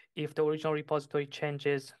 if the original repository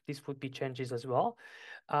changes, this would be changes as well.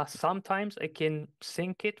 Sometimes I can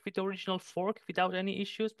sync it with the original fork without any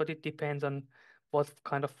issues, but it depends on what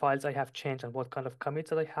kind of files I have changed and what kind of commits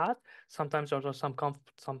that I had. Sometimes there are some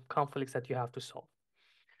conflicts that you have to solve.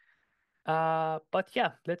 But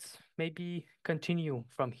yeah, let's maybe continue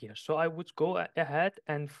from here. So I would go ahead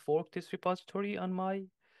and fork this repository on my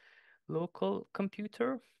local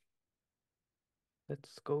computer.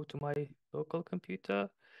 Let's go to my local computer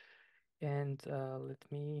and let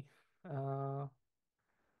me, uh,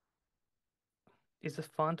 is the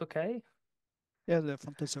font okay? Yeah, the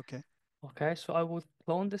font is okay. Okay, so I would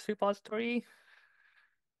clone this repository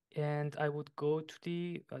and I would go to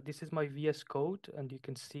the, this is my VS Code, and you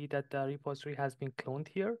can see that the repository has been cloned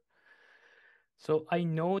here. So I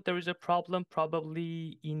know there is a problem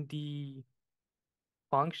probably in the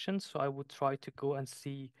function, so I would try to go and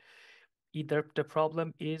see either the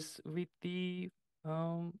problem is with the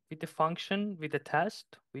function, with the test,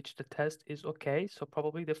 which the test is okay. So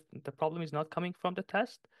probably the problem is not coming from the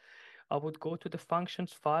test. I would go to the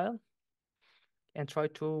functions file and try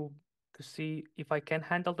to see if I can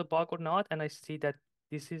handle the bug or not. And I see that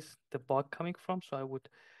this is the bug coming from. So I would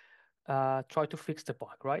try to fix the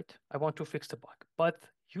bug, right? I want to fix the bug. But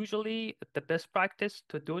usually the best practice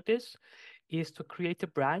to do this is to create a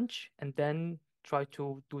branch and then try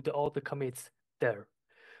to do all the commits there.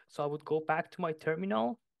 So I would go back to my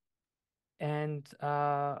terminal and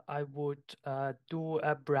I would do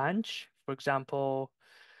a branch. For example,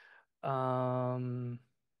 um,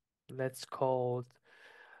 let's call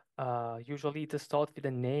usually it starts with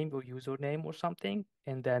a name or username or something,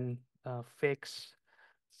 and then fix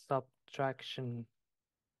subtraction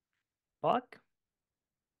bug.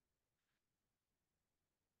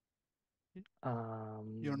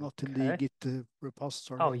 You're not in the Okay. Git Oh,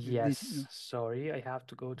 repository. You need, yes. Sorry, I have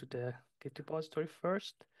to go to the Git repository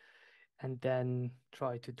first and then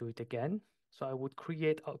try to do it again. So I would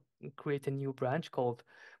create a new branch called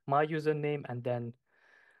my username and then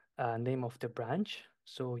name of the branch.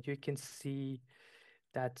 So you can see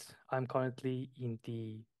that I'm currently in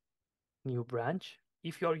the new branch.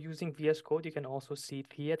 If you are using VS Code, you can also see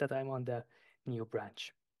it here that I'm on the new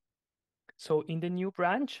branch. So in the new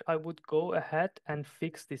branch, I would go ahead and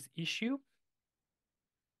fix this issue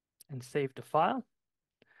and save the file.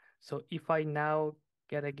 So if I now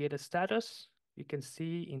get a status, you can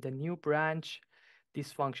see in the new branch,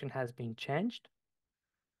 this function has been changed.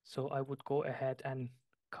 So I would go ahead and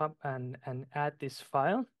come and add this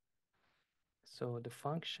file. So the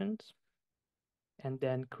functions and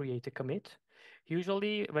then create a commit.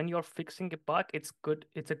 Usually when you're fixing a bug, it's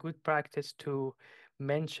a good practice to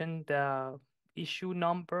mention the issue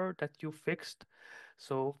number that you fixed.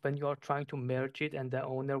 So when you are trying to merge it and the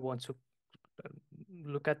owner wants to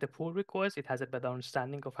look at the pull request, it has a better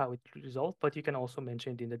understanding of how it resolved, but you can also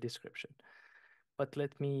mention it in the description. But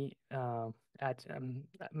let me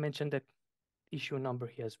mention the issue number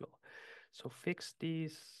here as well. So fix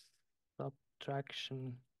this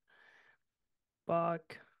subtraction bug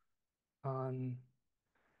on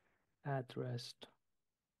addressed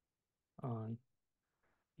on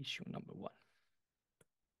issue number 1.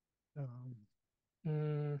 um,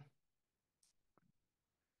 Mm,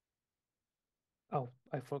 oh,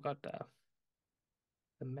 I forgot the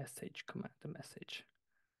message command, the message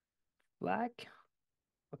flag.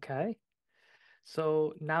 Okay.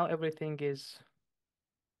 So now everything is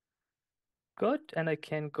good, and I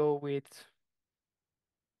can go with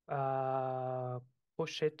uh,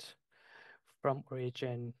 push it from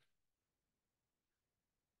origin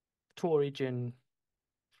to origin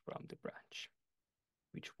from the branch,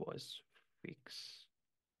 which was fix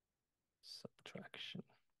subtraction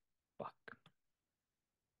bug.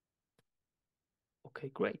 Okay,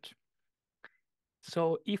 great.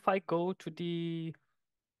 So if I go to the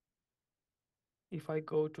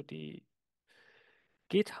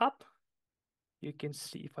GitHub, you can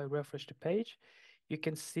see if I refresh the page, you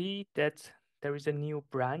can see that there is a new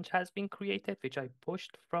branch has been created, which I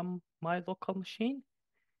pushed from my local machine.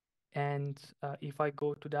 And if I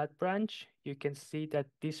go to that branch, you can see that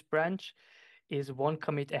this branch is one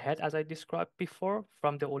commit ahead, as I described before,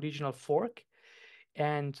 from the original fork.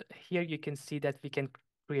 And here you can see that we can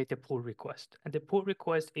create a pull request. And the pull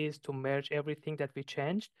request is to merge everything that we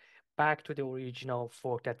changed back to the original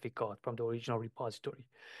fork that we got from the original repository,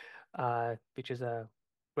 which is a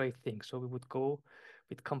great thing. So we would go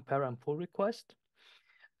with compare and pull request.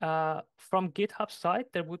 From GitHub side,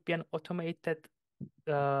 there would be an automated,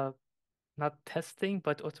 not testing,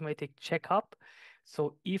 but automatic checkup.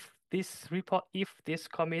 So if this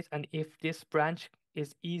commit and if this branch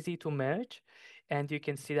is easy to merge, and you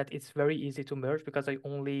can see that it's very easy to merge because I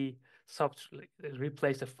only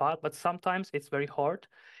replace the file, but sometimes it's very hard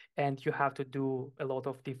and you have to do a lot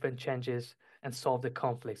of different changes and solve the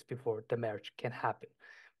conflicts before the merge can happen.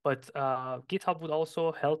 But GitHub would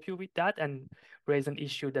also help you with that and raise an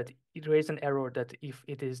issue that it raise an error that if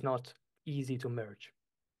it is not easy to merge.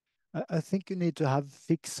 I think you need to have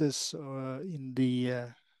fixes in the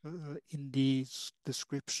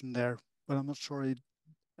description there, but I'm not sure it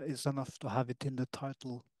is enough to have it in the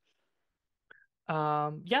title.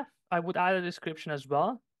 Yeah, I would add a description as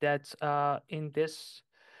well that in this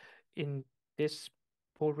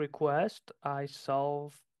pull request I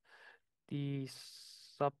solve the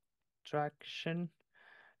subtraction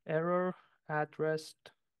error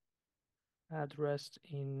addressed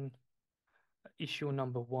in issue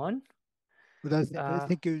number 1. But I Uh,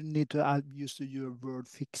 think you need to use your word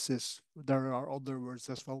fixes. There are other words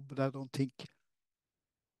as well, but I don't think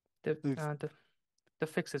the if, uh, the the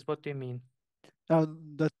fixes. What do you mean? uh,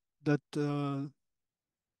 that that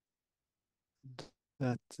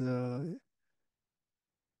that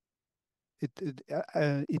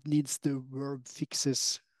it needs the verb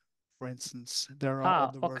fixes. For instance, there are Ah,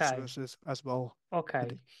 other words okay, as well. But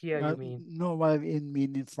okay. Here you mean. no, I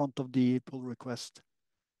mean in front of the pull request.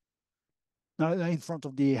 No, in front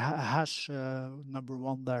of the hash number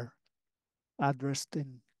 1 there, addressed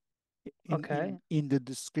Okay, in the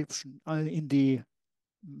description, in the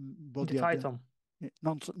in the body of the, title.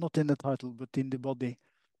 not in the title, but in the body,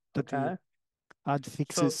 that you Okay, add so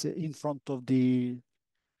fixes in front of the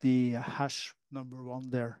hash number 1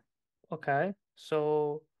 there. okay,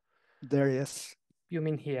 so There, yes, you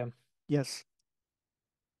mean here. yes,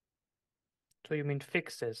 So you mean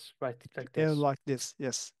fixes, right? Like yeah, this. like this,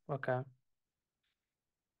 yes. Okay.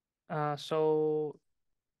 So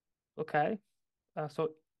okay.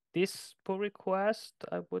 So this pull request,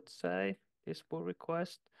 I would say, this pull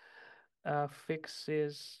request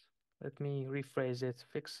fixes, let me rephrase it,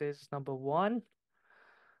 fixes number 1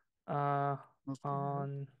 uh, Okay.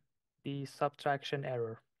 on the subtraction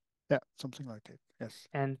error. Yeah, something like it. Yes.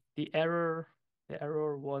 And the error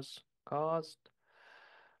was caused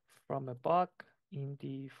from a bug in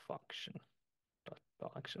the function dot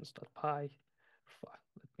functions.py file.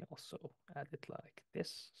 Let me also add it like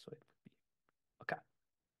this, so it would be okay.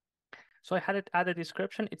 So I had it add a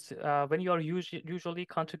description. It's when you are usually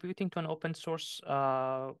contributing to an open source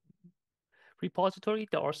repository,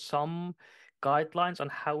 there are some guidelines on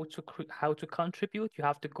how to contribute. You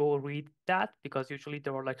have to go read that because usually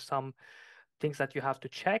there are like some things that you have to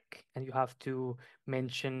check and you have to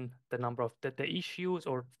mention the number of the issues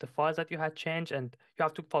or the files that you had changed, and you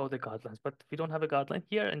have to follow the guidelines. But we don't have a guideline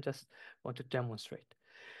here and just want to demonstrate.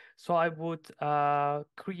 So I would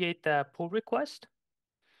create a pull request,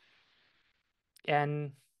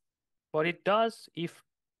 and what it does, if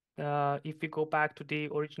we go back to the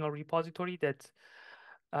original repository that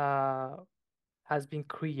uh, has been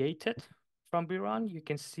created from Biran, you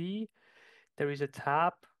can see there is a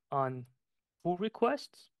tab on pull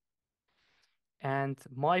requests, and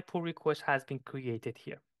my pull request has been created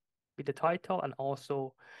here with the title and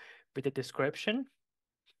also with the description.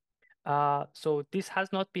 So this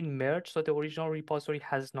has not been merged, so the original repository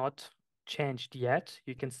has not changed yet.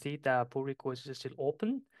 You can see the pull request is still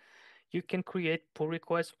open. You can create pull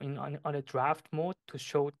requests on a draft mode to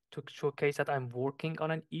showcase that I'm working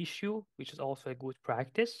on an issue, which is also a good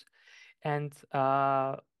practice. And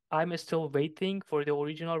I'm still waiting for the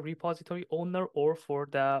original repository owner or for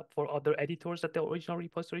other editors that the original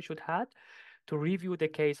repository should have to review the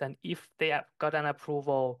case, and if they have got an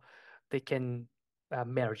approval, they can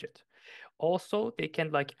merge it. Also, they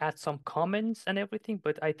can like add some comments and everything,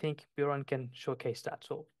 but I think Bjorn can showcase that.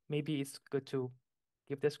 So maybe it's good to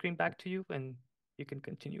give the screen back to you and you can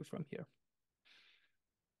continue from here.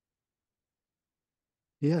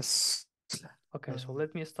 Yes. Okay, so Um,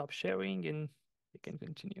 let me stop sharing and you can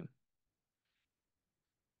continue.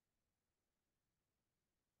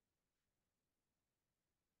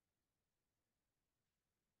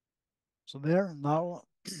 so there now,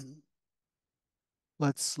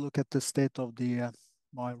 let's look at the state of the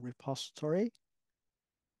my repository.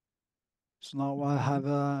 So now I have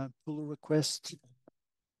a pull request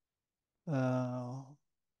uh,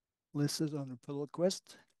 listed under pull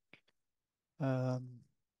request.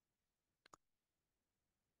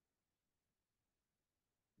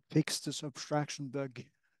 Fix the subtraction bug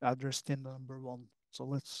addressed in number 1. So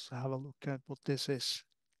let's have a look at what this is.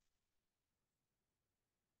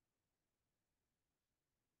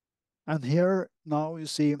 And here now you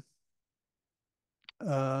see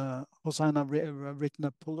Hossein have written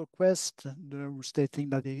a pull request stating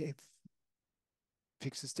that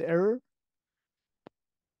fixes the error,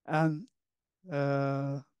 and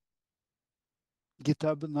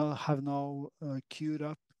GitHub now have queued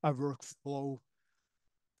up a workflow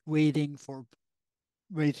waiting for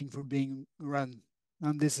being run,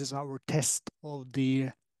 and this is our test of the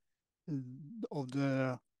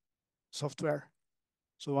software.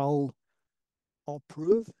 So I'll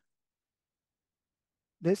prove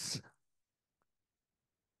this,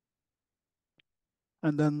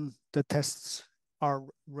 and then the tests are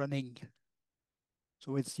running.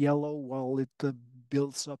 So it's yellow while it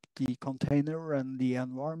builds up the container and the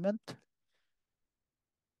environment.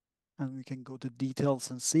 And we can go to details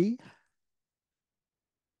and see.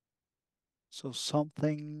 So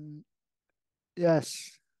something,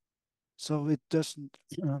 yes. So it doesn't,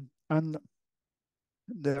 and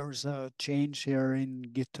there's a change here in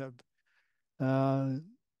GitHub. Uh,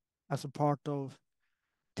 as a part of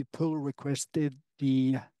the pull requested,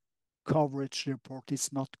 the coverage report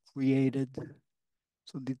is not created.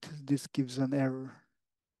 So this gives an error.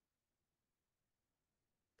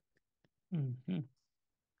 Hmm.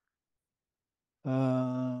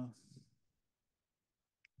 Uh,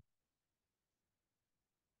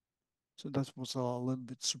 so that was a little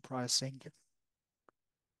bit surprising.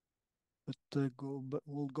 But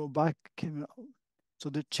we'll go back. So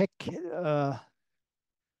the check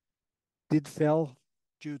did fail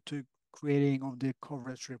due to creating of the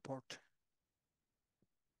coverage report.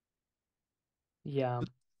 Yeah, But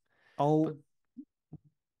I'll but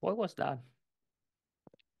what was that?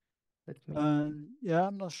 Let me. yeah,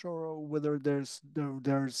 I'm not sure whether there's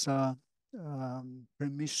a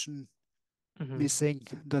permission Hmm. missing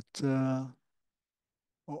that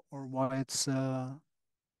or why it's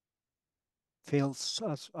fails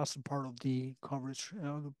as a part of the coverage,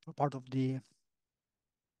 part of the,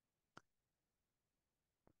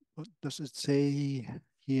 what does it say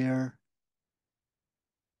here?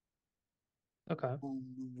 Okay.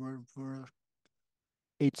 Were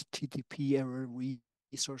HTTP error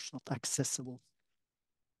resource not accessible.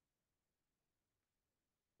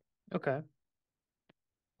 Okay.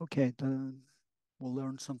 Okay, then we'll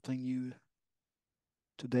learn something new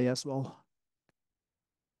today as well.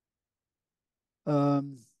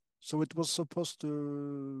 Um, so it was supposed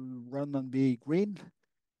to run and be green,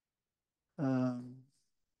 um,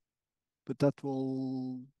 but it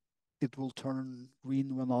will turn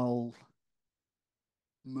green when I'll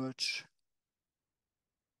merge,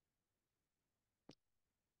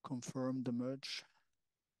 confirm the merge.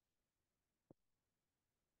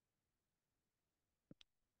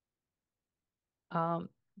 Um,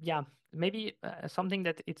 yeah, maybe something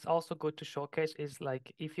that it's also good to showcase is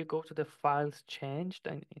like if you go to the files changed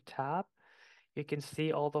and tab, you can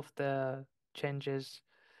see all of the changes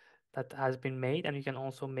that has been made, and you can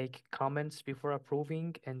also make comments before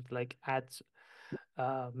approving and like add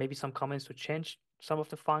maybe some comments to change some of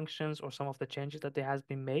the functions or some of the changes that there has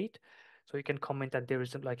been made. So you can comment that there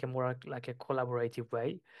is like a more like a collaborative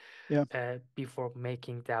way Yeah, before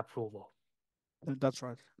making the approval. that's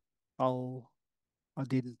right. I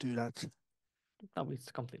didn't do that. No,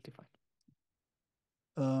 it's completely fine.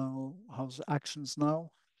 How's actions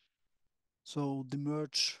now? So the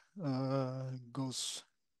merge goes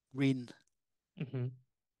green. Hmm.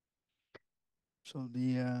 So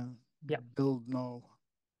the Yeah. build now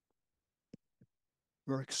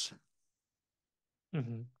works.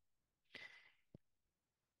 Hmm.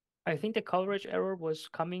 I think the coverage error was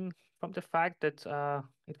coming from the fact that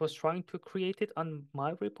it was trying to create it on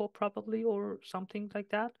my repo probably or something like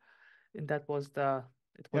that. And that was the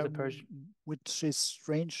it was Yeah, a Persian. which is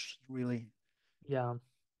strange, really. Yeah.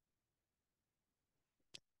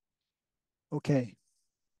 Okay.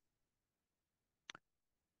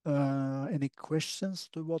 Any questions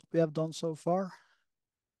to what we have done so far?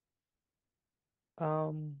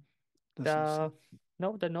 Um Doesn't the seem.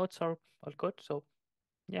 no, the notes are all good. So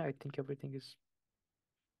yeah, I think everything is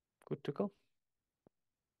good to go.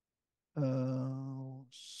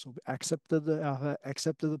 So we accepted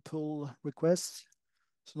the pull request.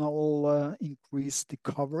 So now I'll increase the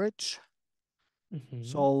coverage.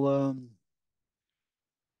 So Hmm. I'll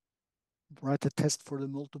write a test for the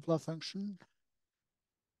multiply function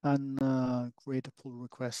and create a pull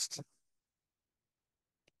request.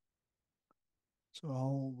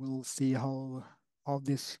 So we'll see how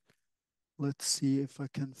this. Let's see if I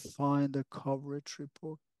can find a coverage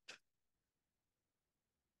report.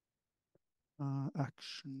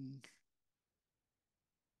 Action.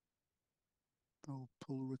 No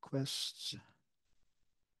pull requests.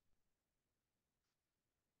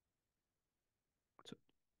 So,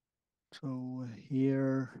 So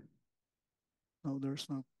here, no, there's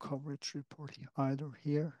no coverage report either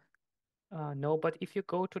here. No, but if you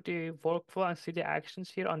go to the workflow and see the actions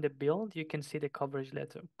here on the build, you can see the coverage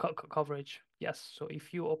letter coverage. Yes. So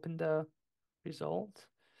if you open the result,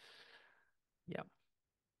 yeah,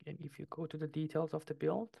 and if you go to the details of the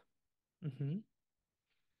build, mm-hmm,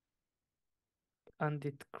 and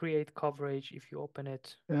it create coverage if you open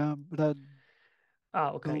it. Yeah, but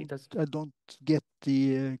Okay, it does. I don't get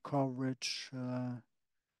the coverage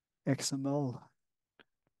XML.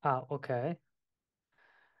 Okay.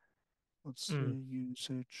 What's the Mm.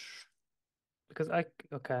 usage Because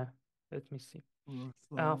okay, let me see.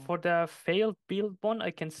 workflow? For the failed build one,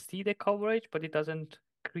 I can see the coverage, but it doesn't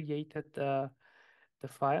create the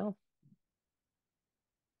file.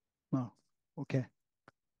 No. Okay.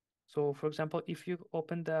 So, for example, if you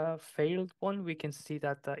open the failed one, we can see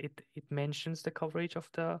that it mentions the coverage of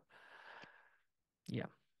the, yeah.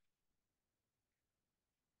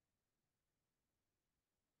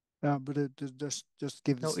 Yeah, but it just No,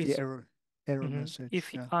 gives the it's error mhm. message.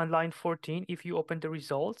 If Yeah. on line 14, if you open the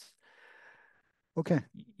results, Okay.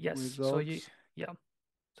 yes. So you, Results. yeah.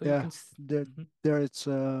 So you Yeah. can. Mhm, There it's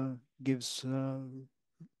gives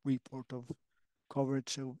report of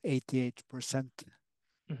coverage of 88%.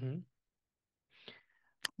 mhm.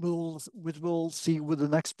 We'll see with the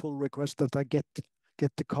next pull request that I get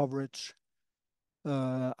the coverage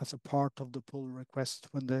as a part of the pull request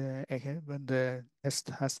when the test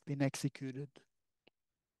has been executed.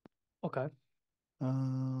 Okay.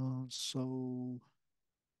 So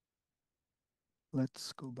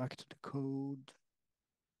let's go back to the code.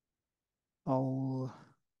 I'll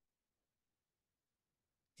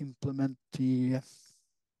implement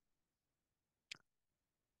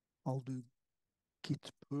I'll do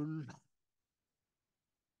git pull.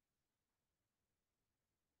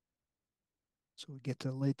 So we get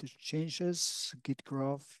the latest changes, git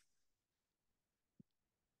graph.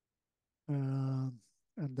 And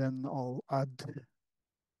then I'll add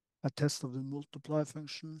a test of the multiply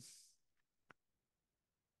function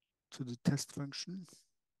to the test function.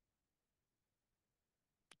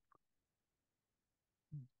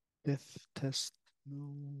 Def test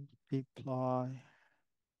multiply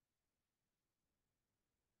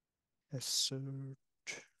assert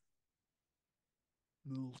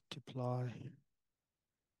multiply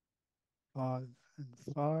 5 and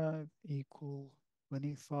 5 equal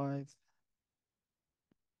 25.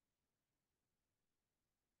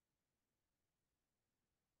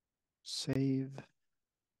 Save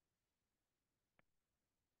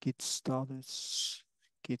git status,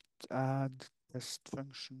 git add test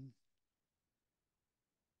function,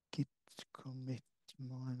 git commit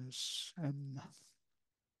minus m,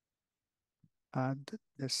 add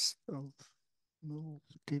test of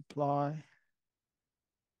multiply,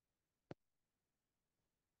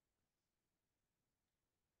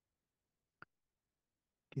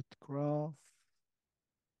 git graph.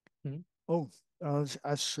 Mhm. Oh,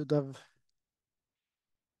 I should have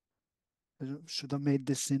made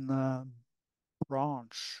this in a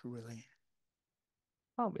branch, really.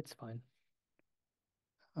 Oh, it's fine.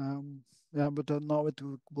 Yeah, but now it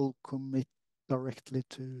will commit directly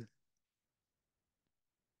to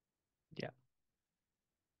Yeah.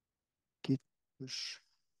 git push.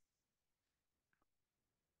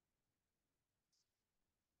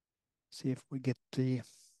 See if we get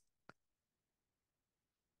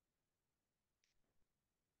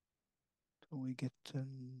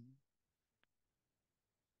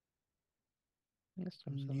Yes,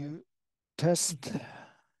 I'm sorry. new test,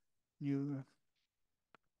 new.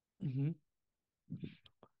 Mm-hmm.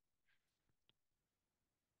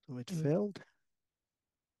 So it failed.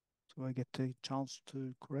 So I get a chance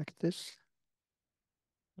to correct this.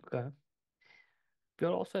 Okay. We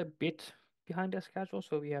are also a bit behind the schedule,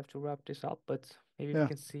 so we have to wrap this up, but maybe we Yeah.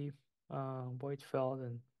 can see where it fell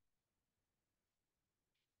and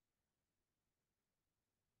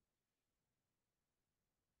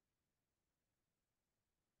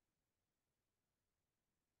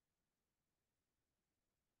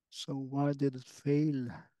So why did it fail?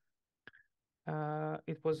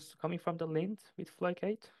 it was coming from the lint with flag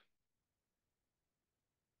 8.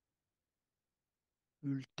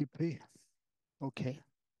 Multiply. Okay.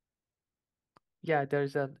 Yeah,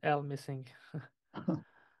 there's an L missing.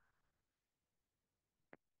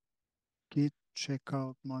 Git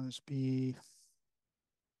checkout minus B.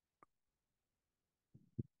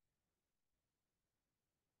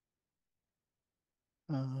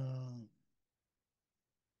 Uh,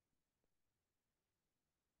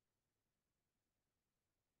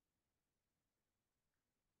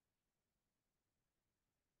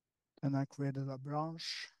 and I created a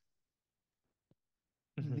branch.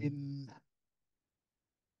 Mm-hmm. Vim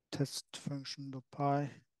test function.py.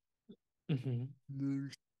 Mm-hmm.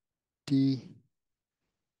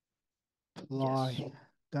 multiply. Yes.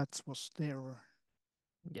 That was there.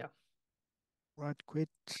 Yeah. Right quit,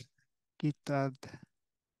 git add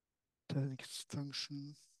text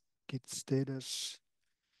function, git status,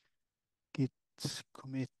 git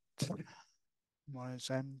commit minus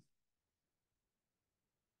m,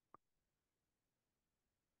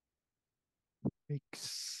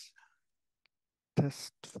 fix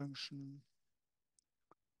test function,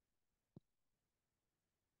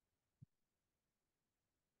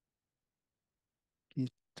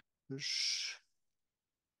 git push.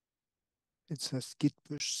 It says git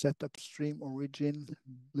push set upstream origin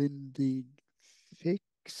blended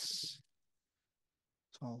fix.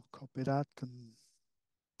 So I'll copy that and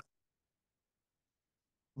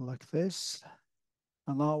like this.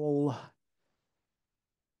 And I will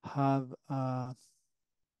have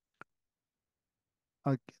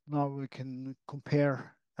now we can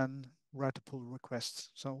compare and write a pull request.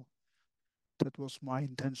 So that was my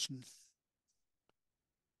intention.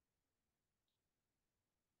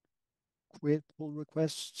 Create pull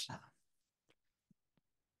requests.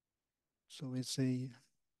 So it's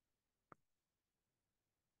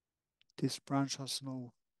this branch has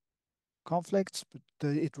no conflicts, but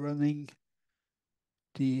it running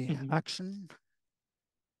the Mm-hmm. action,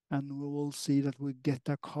 and we will see that we get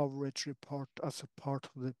a coverage report as a part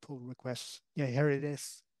of the pull request. Yeah, here it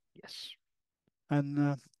is. Yes.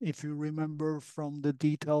 And if you remember from the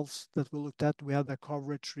details that we looked at, we had a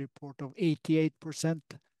coverage report of 88%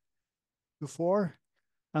 before,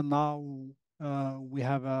 and now we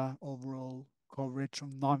have a overall coverage of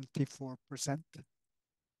 94%.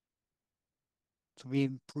 So we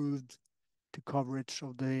improved the coverage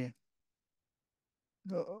of the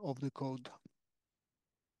code.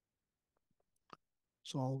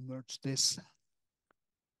 So I'll merge this,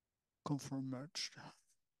 confirm merged.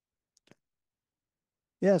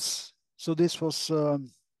 Yes, so this was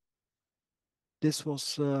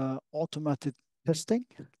automated testing.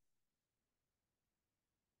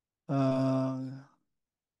 Uh,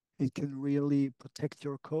 it can really protect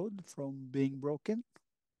your code from being broken.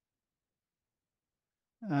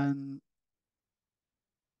 And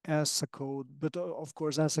as a code, but of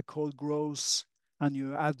course, as a code grows and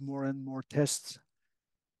you add more and more tests,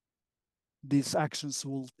 these actions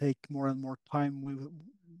will take more and more time.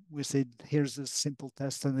 We said, here's a simple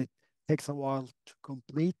test and it takes a while to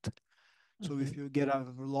complete. So Mm-hmm. if you get a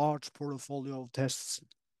large portfolio of tests,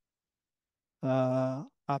 a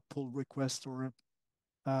pull request or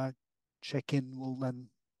a check-in will then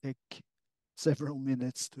take several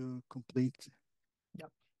minutes to complete. Yeah.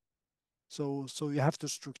 So you have to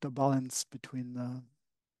strike a balance between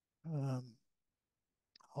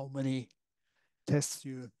how many tests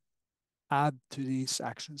you add to these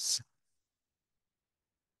actions.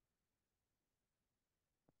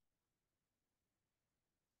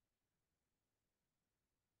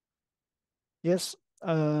 Yes,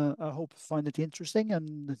 I hope you find it interesting,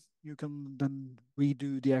 and you can then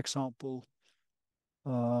redo the example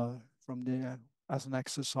uh, from the as an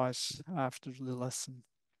exercise after the lesson.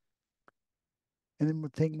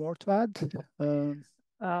 Anything more to add?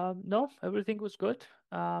 No, everything was good.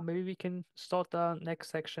 Maybe we can start the next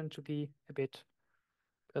section to be a bit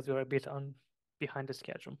because we're a bit on behind the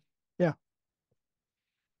schedule. Yeah,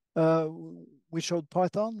 uh, we showed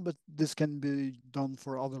Python, but this can be done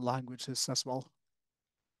for other languages as well.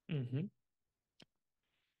 Mm-hmm.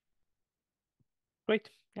 Great.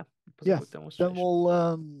 Yeah, it was a Yeah, good then demonstration.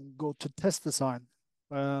 we'll go to test design.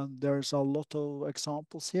 There's a lot of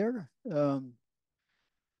examples here.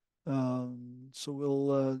 So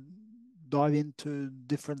we'll dive into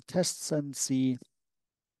different tests and see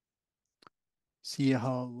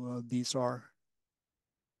how these are.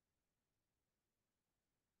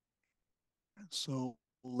 So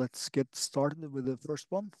let's get started with the first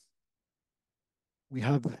one. We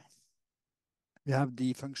have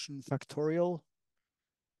the function factorial.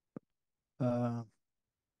 Uh,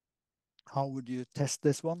 how would you test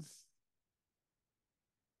this one,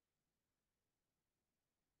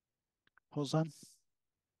 Hosan?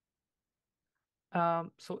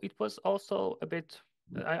 So it was also a bit.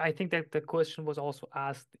 I think that the question was also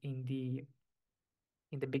asked in the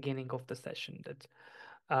beginning of the session that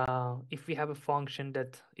if we have a function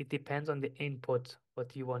that it depends on the input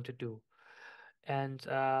what you want to do. And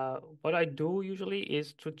what I do usually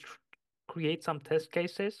is to create some test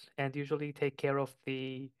cases and usually take care of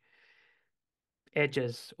the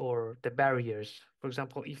edges or the barriers. For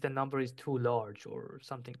example, if the number is too large or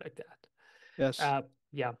something like that. Yes.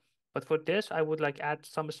 Yeah. But for this, I would like add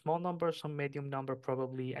some small number, some medium number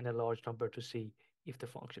probably, and a large number to see if the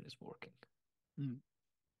function is working. Mm.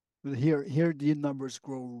 But here the numbers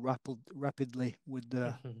grow rapidly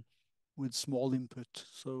Hmm. with small input,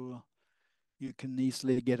 so you can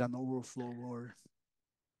easily get an overflow. Or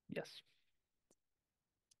Yes.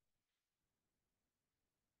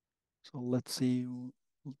 so let's see.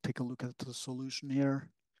 We'll take a look at the solution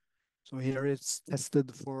here. So here it's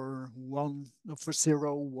tested for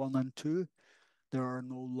 0, 1, and 2. There are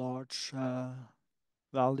no large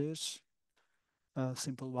values,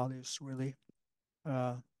 simple values really.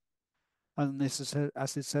 Uh, and this is,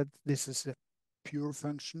 as it said, this is a pure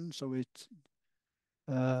function, so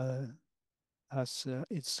uh,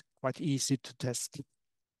 it's quite easy to test.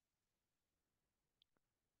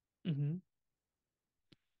 Hmm.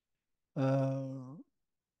 Uh,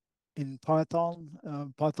 in Python,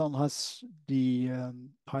 Python has the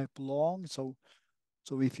pipe long, so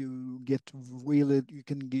if you get really, you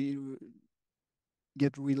can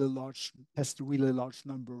get really large, test really large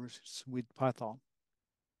numbers with Python.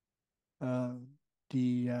 Uh,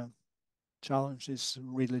 the challenge is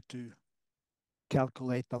really to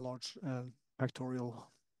calculate a large factorial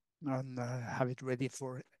and have it ready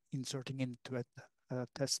for inserting into a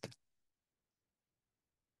test.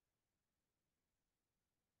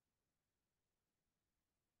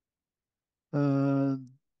 Uh,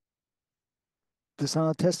 Design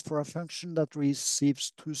a test for a function that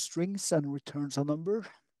receives 2 strings and returns a number.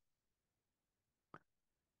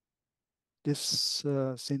 This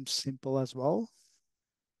seems simple as well.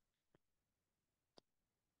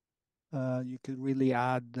 You could really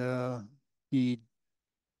add the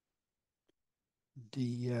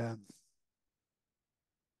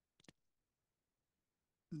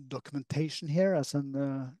documentation here as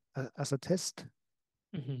a test.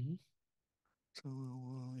 Hmm. So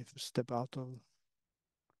if you step out of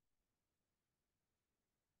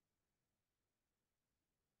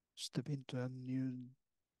step into a new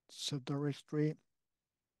subdirectory.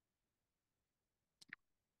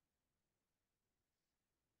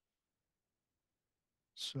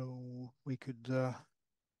 So we could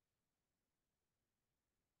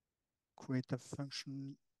create a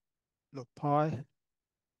function .py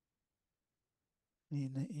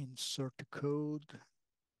in insert code.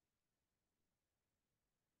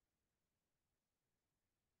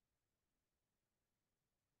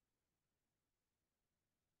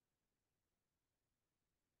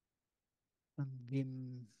 And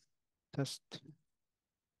vim test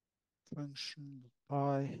function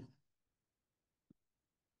 .py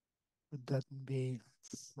would that be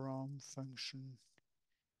from function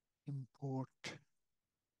import,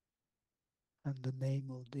 and the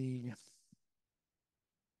name of the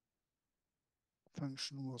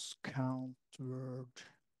function was count word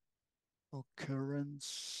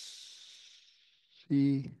occurrence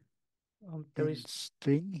There in is,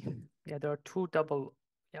 string. yeah, there are two double,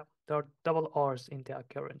 yeah, there are double R's in the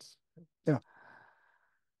occurrence. Yeah.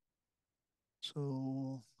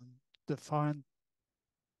 So define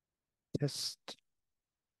test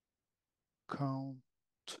count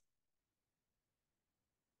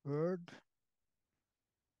word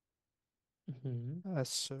Hmm.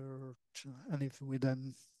 assert, and if we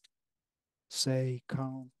then say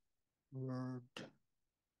count word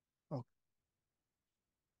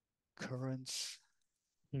occurrence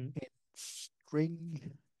Hmm. in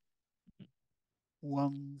string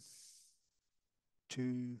 1,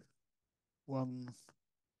 2, 1,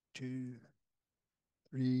 2,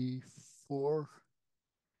 3, 4,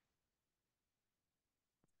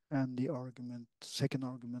 and the second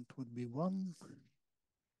argument would be 1.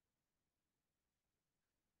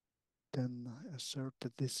 Then assert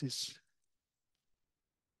that this is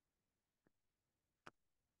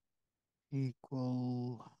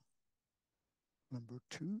equal number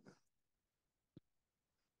 2.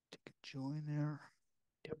 Take a join there.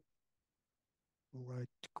 Yep. Right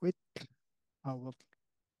quit. How will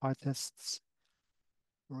pytests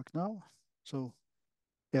work now? So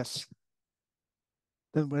yes,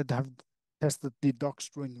 then we'd have tested the doc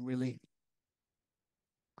string really.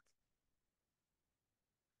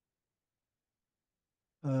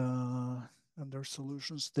 Under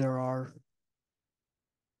solutions, there are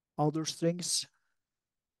other strings,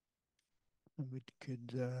 and we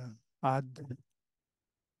could add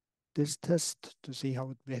this test to see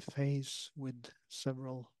how it behaves with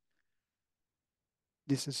several.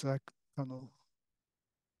 This is a kind of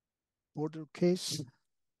border case.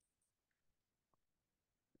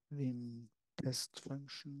 Vim test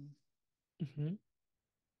function, Hmm.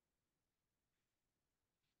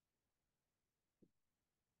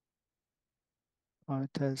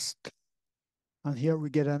 pytest, and here we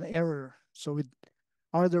get an error. So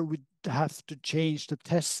either we have to change the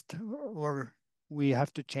test or we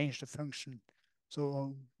have to change the function.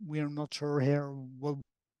 So we are not sure here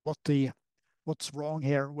what's wrong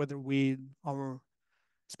here, whether our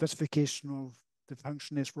specification of the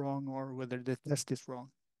function is wrong or whether the test is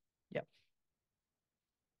wrong. Yeah.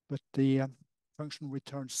 But the function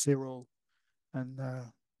returns 0, and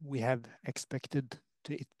we have expected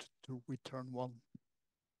it to return 1.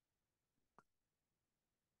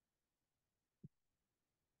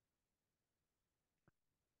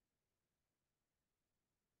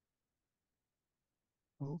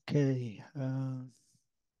 Okay.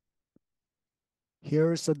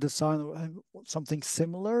 Here's a design of something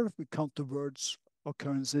similar. We count the words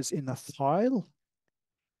occurrences in a file.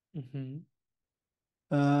 Mm-hmm.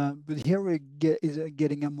 But here we is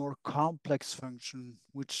getting a more complex function,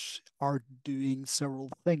 which are doing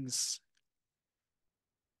several things.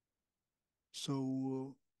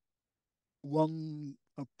 So one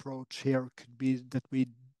approach here could be that we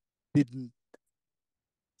didn't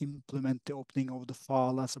implement the opening of the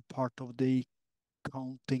file as a part of the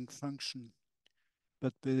counting function,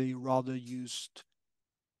 but we rather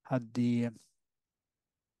had the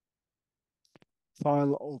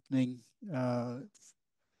file opening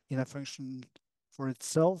in a function for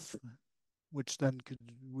itself, which then could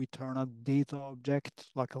return a data object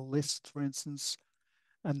like a list, for instance,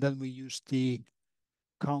 and then we use the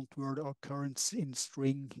count word occurrence in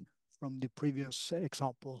string from the previous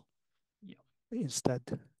example Yeah. instead.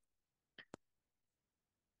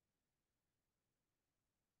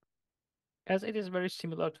 As it is very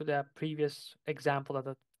similar to the previous example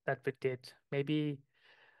that we did, maybe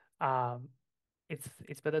um,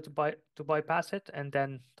 it's better to bypass it and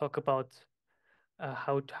then talk about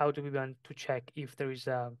how do we want to check if there is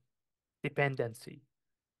a dependency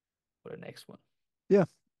for the next one. Yeah,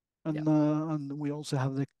 Yeah, and we also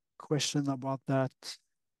have the question about that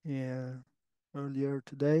earlier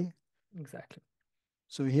today. exactly.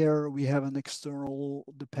 So here we have an external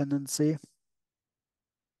dependency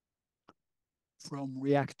from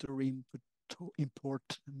reactor input to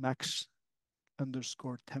import max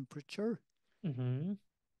underscore temperature. Mm-hmm.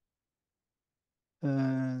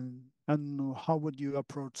 And how would you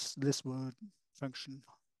approach this word function?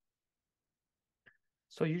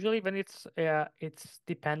 So usually when it's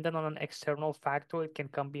dependent on an external factor, it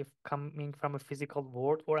can be coming from a physical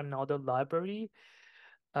word or another library.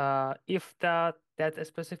 If that a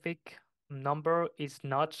specific number is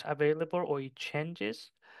not available or it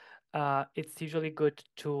changes, it's usually good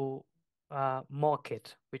to mock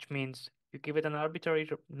it, which means you give it an arbitrary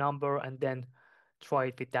number and then try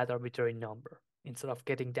it with that arbitrary number instead of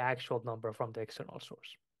getting the actual number from the external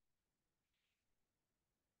source.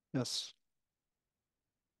 Yes.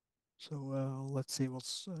 So let's see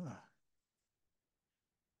what's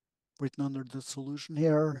written under the solution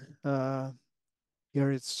here.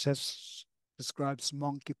 Here it says describes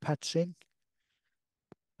monkey patching,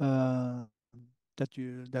 uh, that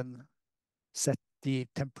you then set the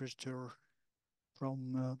temperature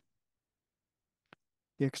from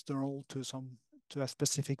the external to a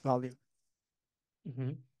specific value.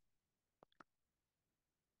 Mm-hmm.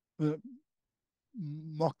 Uh,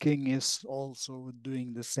 Mocking is also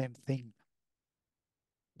doing the same thing.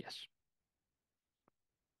 Yes.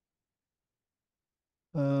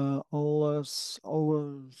 I'll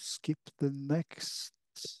skip the next.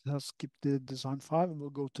 I'll skip the design 5 and we'll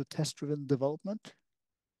go to test-driven development.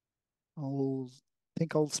 I'll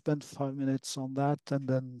think I'll spend 5 minutes on that,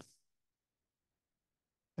 and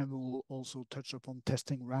we'll also touch upon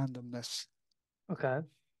testing randomness. Okay.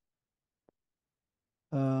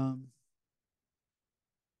 Um,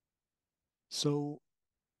 so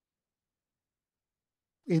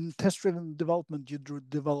in test-driven development, you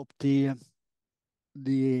develop the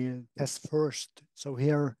test first. So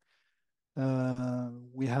here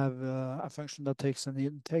we have a function that takes an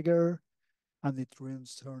integer and it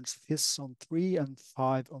returns fis on 3 and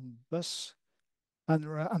 5 on bus, and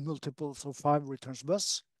multiples of 5 returns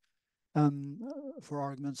bus. And for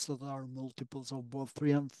arguments that are multiples of both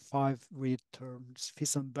 3 and 5 returns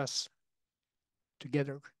fis and bus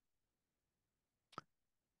together.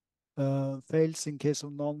 Fails in case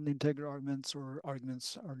of non-integer arguments or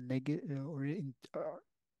arguments are negative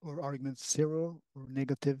or arguments 0 or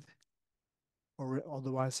negative, or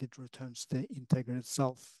otherwise it returns the integer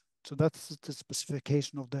itself. So that's the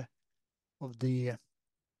specification of the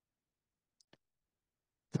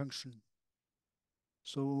function.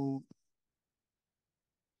 So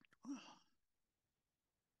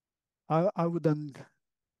I would then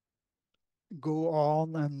go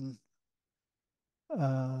on and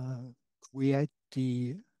uh, create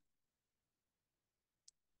the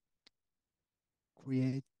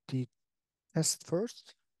test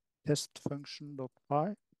first, test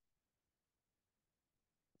function.py.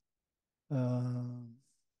 Uh,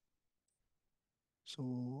 so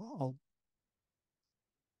I'll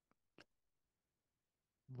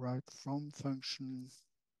write from function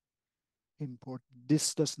import.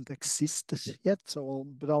 This doesn't exist yet,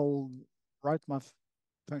 but I'll write my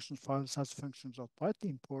function files as functions.pyt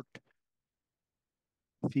import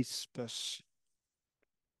fizzbus,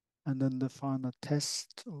 and then define a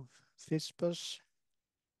test of fizzbus.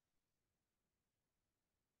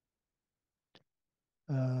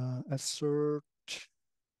 Assert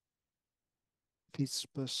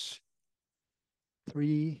fizzbus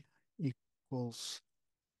 3 equals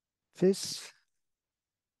fizz.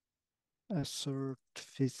 Assert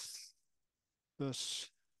fizzbus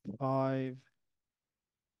 5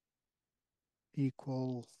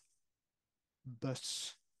 equal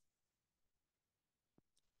bus.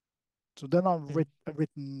 So then Mm. I've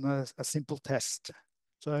written a simple test.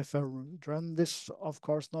 So if I run this, of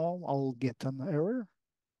course, now I'll get an error.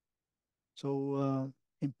 So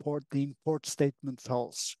the import statement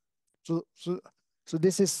false. So so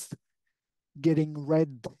this is getting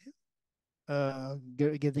red,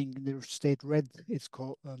 getting the state red. It's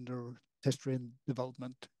called under test red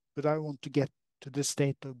development. But I want to get to the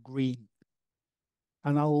state of green,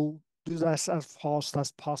 and I'll do that as fast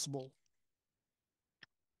as possible.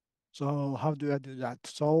 So how do I do that?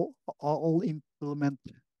 So I'll implement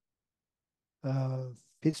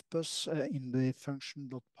fizzbus in the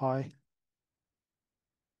function.py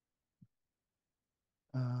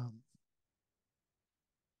um,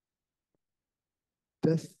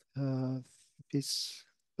 def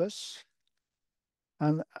fizzbus,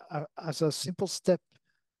 and as a simple step,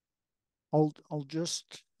 I'll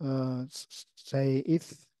just say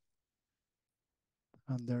if,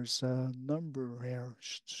 and there's a number here.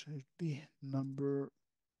 Should be number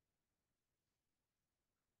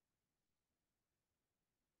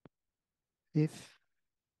if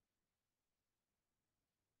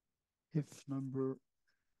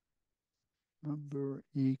number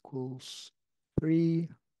equals 3,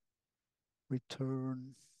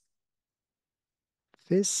 return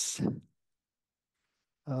this,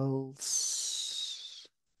 else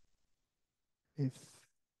if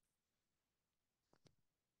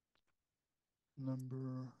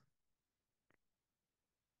number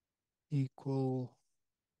equal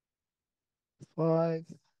 5,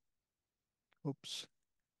 oops,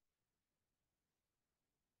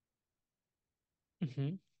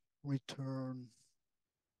 Mm-hmm. return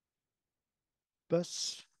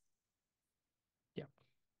bus, Yeah.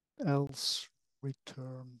 else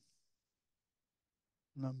return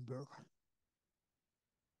number.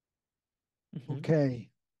 Mm-hmm. Okay,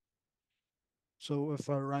 so if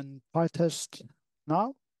I run pytest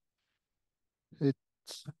now, it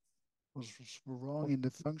was wrong Oh, in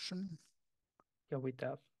the function. yeah, with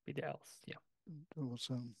the else. Yeah. There was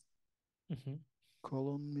a Mm-hmm.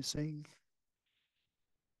 column missing.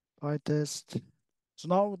 Pytest. So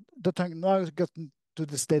now the thing now it's gotten to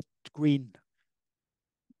the state green,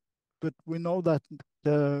 but we know that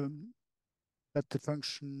the the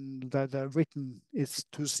function that I've written is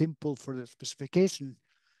too simple for the specification,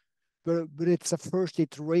 but it's a first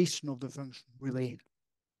iteration of the function really.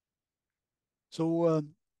 So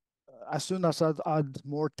as soon as I add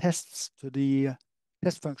more tests to the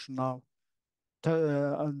test function now,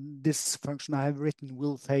 this function I have written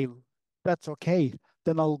will fail. That's okay.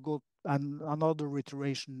 Then I'll go and another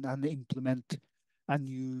iteration and implement a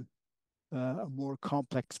new, a more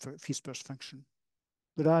complex Fizzbus function.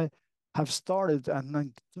 But I have started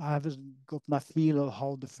and I haven't gotten a feel of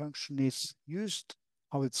how the function is used,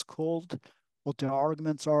 how it's called, what the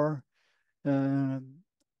arguments are. Um,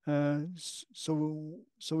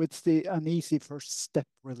 so it's an easy first step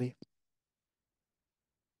really.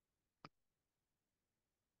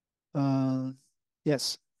 Uh,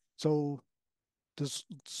 yes. So the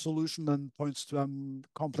solution then points to a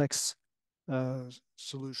complex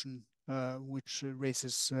solution which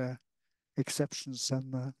raises exceptions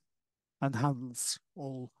and handles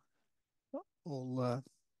all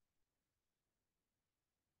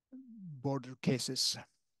border cases.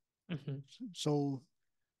 Mm-hmm. So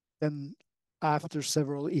then after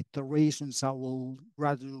several iterations, I will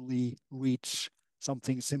gradually reach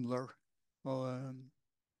something similar. Um,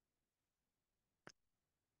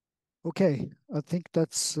 okay, I think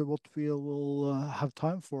that's what we will have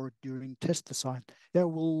time for during test design. Yeah,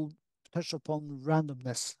 we'll touch upon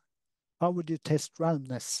randomness. How would you test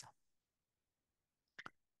randomness?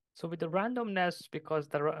 So with the randomness, because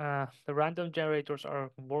the random generators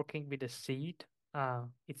are working with a seed,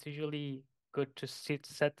 it's usually good to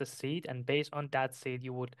set the seed, and based on that seed,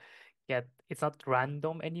 you would get it's not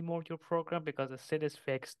random anymore your program because the seed is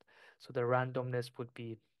fixed, so the randomness would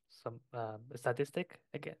be some statistic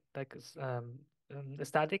again, like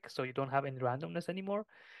static, so you don't have any randomness anymore.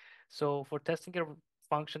 So for testing a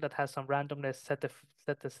function that has some randomness, set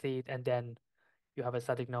the state, and then you have a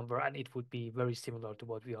static number, and it would be very similar to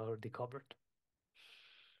what we already covered.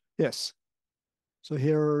 Yes. So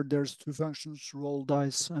here there's two functions, roll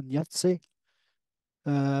dice and Yahtzee.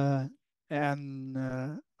 And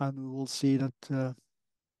we will see that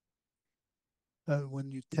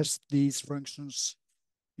when you test these functions,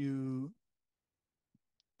 you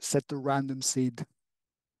set the random seed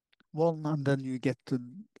 1, and then you get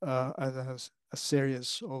a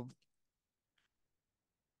series of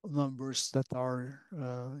numbers that are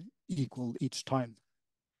equal each time.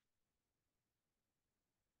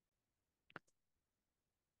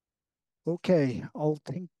 Okay, I'll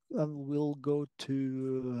think we'll go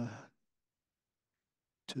to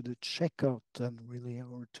the checkout and really,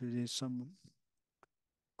 or to some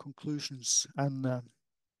conclusions and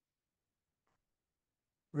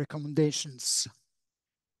recommendations.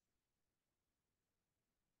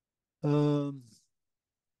 Um,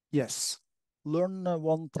 yes, learn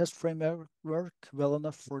one test framework well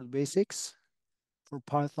enough for the basics. For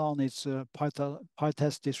Python, it's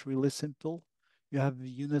pytest is really simple. You have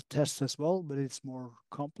unit tests as well, but it's more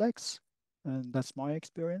complex, and that's my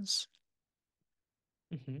experience.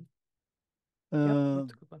 Mm-hmm. Yeah, Uh,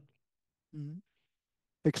 that's a good one. mm,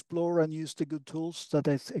 Explore and use the good tools that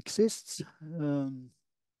exist.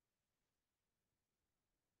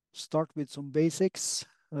 Start with some basics,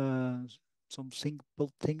 some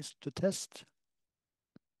simple things to test.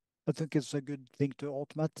 I think it's a good thing to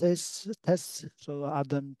automate tests, so add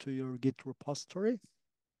them to your Git repository.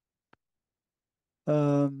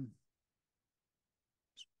 Um,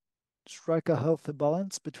 Strike a healthy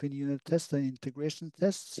balance between unit tests and integration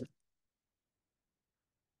tests.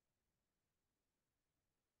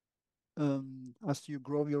 As you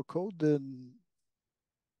grow your code, the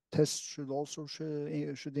tests should also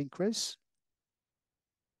should increase.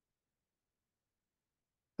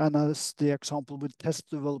 And as the example with the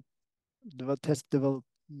test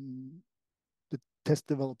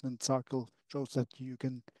development cycle shows that you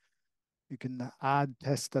can add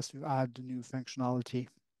tests as you add new functionality.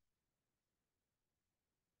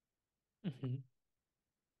 Mm-hmm.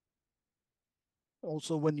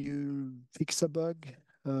 Also, when you fix a bug,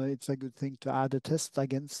 it's a good thing to add a test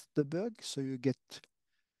against the bug, so you get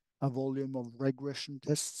a volume of regression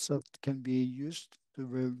tests that can be used to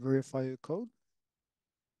verify your code.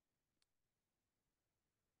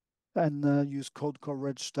 And use code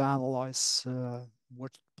coverage to analyze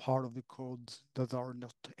what part of the code that are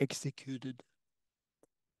not executed.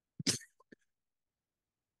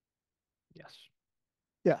 Yes.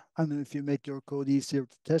 Yeah, and if you make your code easier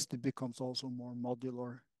to test, it becomes also more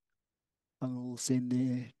modular. And we'll see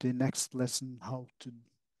in the next lesson how to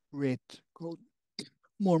create code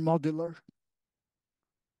more modular.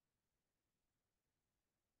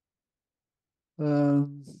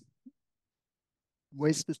 Um,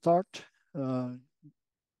 Ways to start.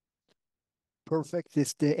 Perfect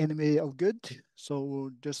is the enemy of good.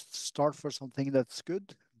 So just start for something that's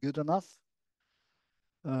good enough.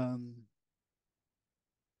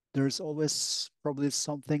 There's always probably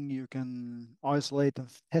something you can isolate and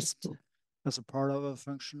test as a part of a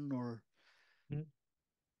function, or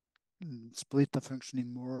Mm-hmm. split the function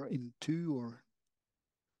in two, or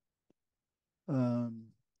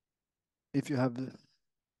if you have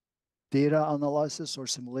data analysis or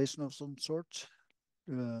simulation of some sort,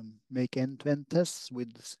 make end-to-end tests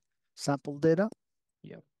with sample data,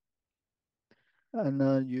 Yep.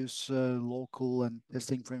 and use local and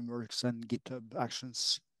testing frameworks and GitHub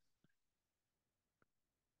actions.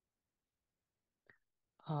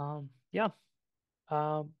 Yeah.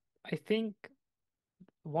 I think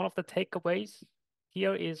one of the takeaways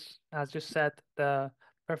here is, as you said, the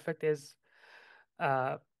perfect is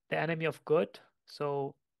uh, the enemy of good.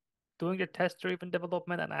 So doing the test-driven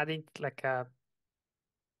development and adding like a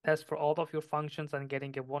test for all of your functions and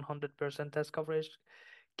getting a 100% test coverage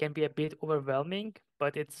can be a bit overwhelming,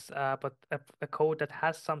 but a code that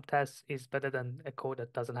has some tests is better than a code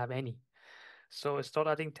that doesn't have any. So start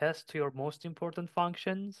adding tests to your most important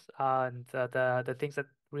functions and the things that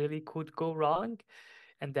really could go wrong,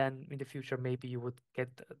 and then in the future maybe you would get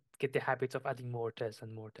the habits of adding more tests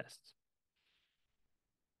and more tests.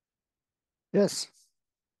 Yes.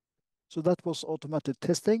 So that was automated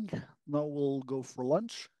testing. Now we'll go for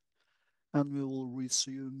lunch, and we will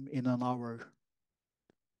resume in an hour.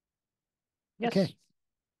 Yes. Okay.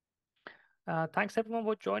 Thanks everyone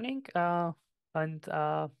for joining. And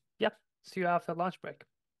yeah, see you after lunch break.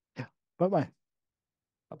 Yeah. Bye-bye.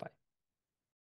 Bye bye.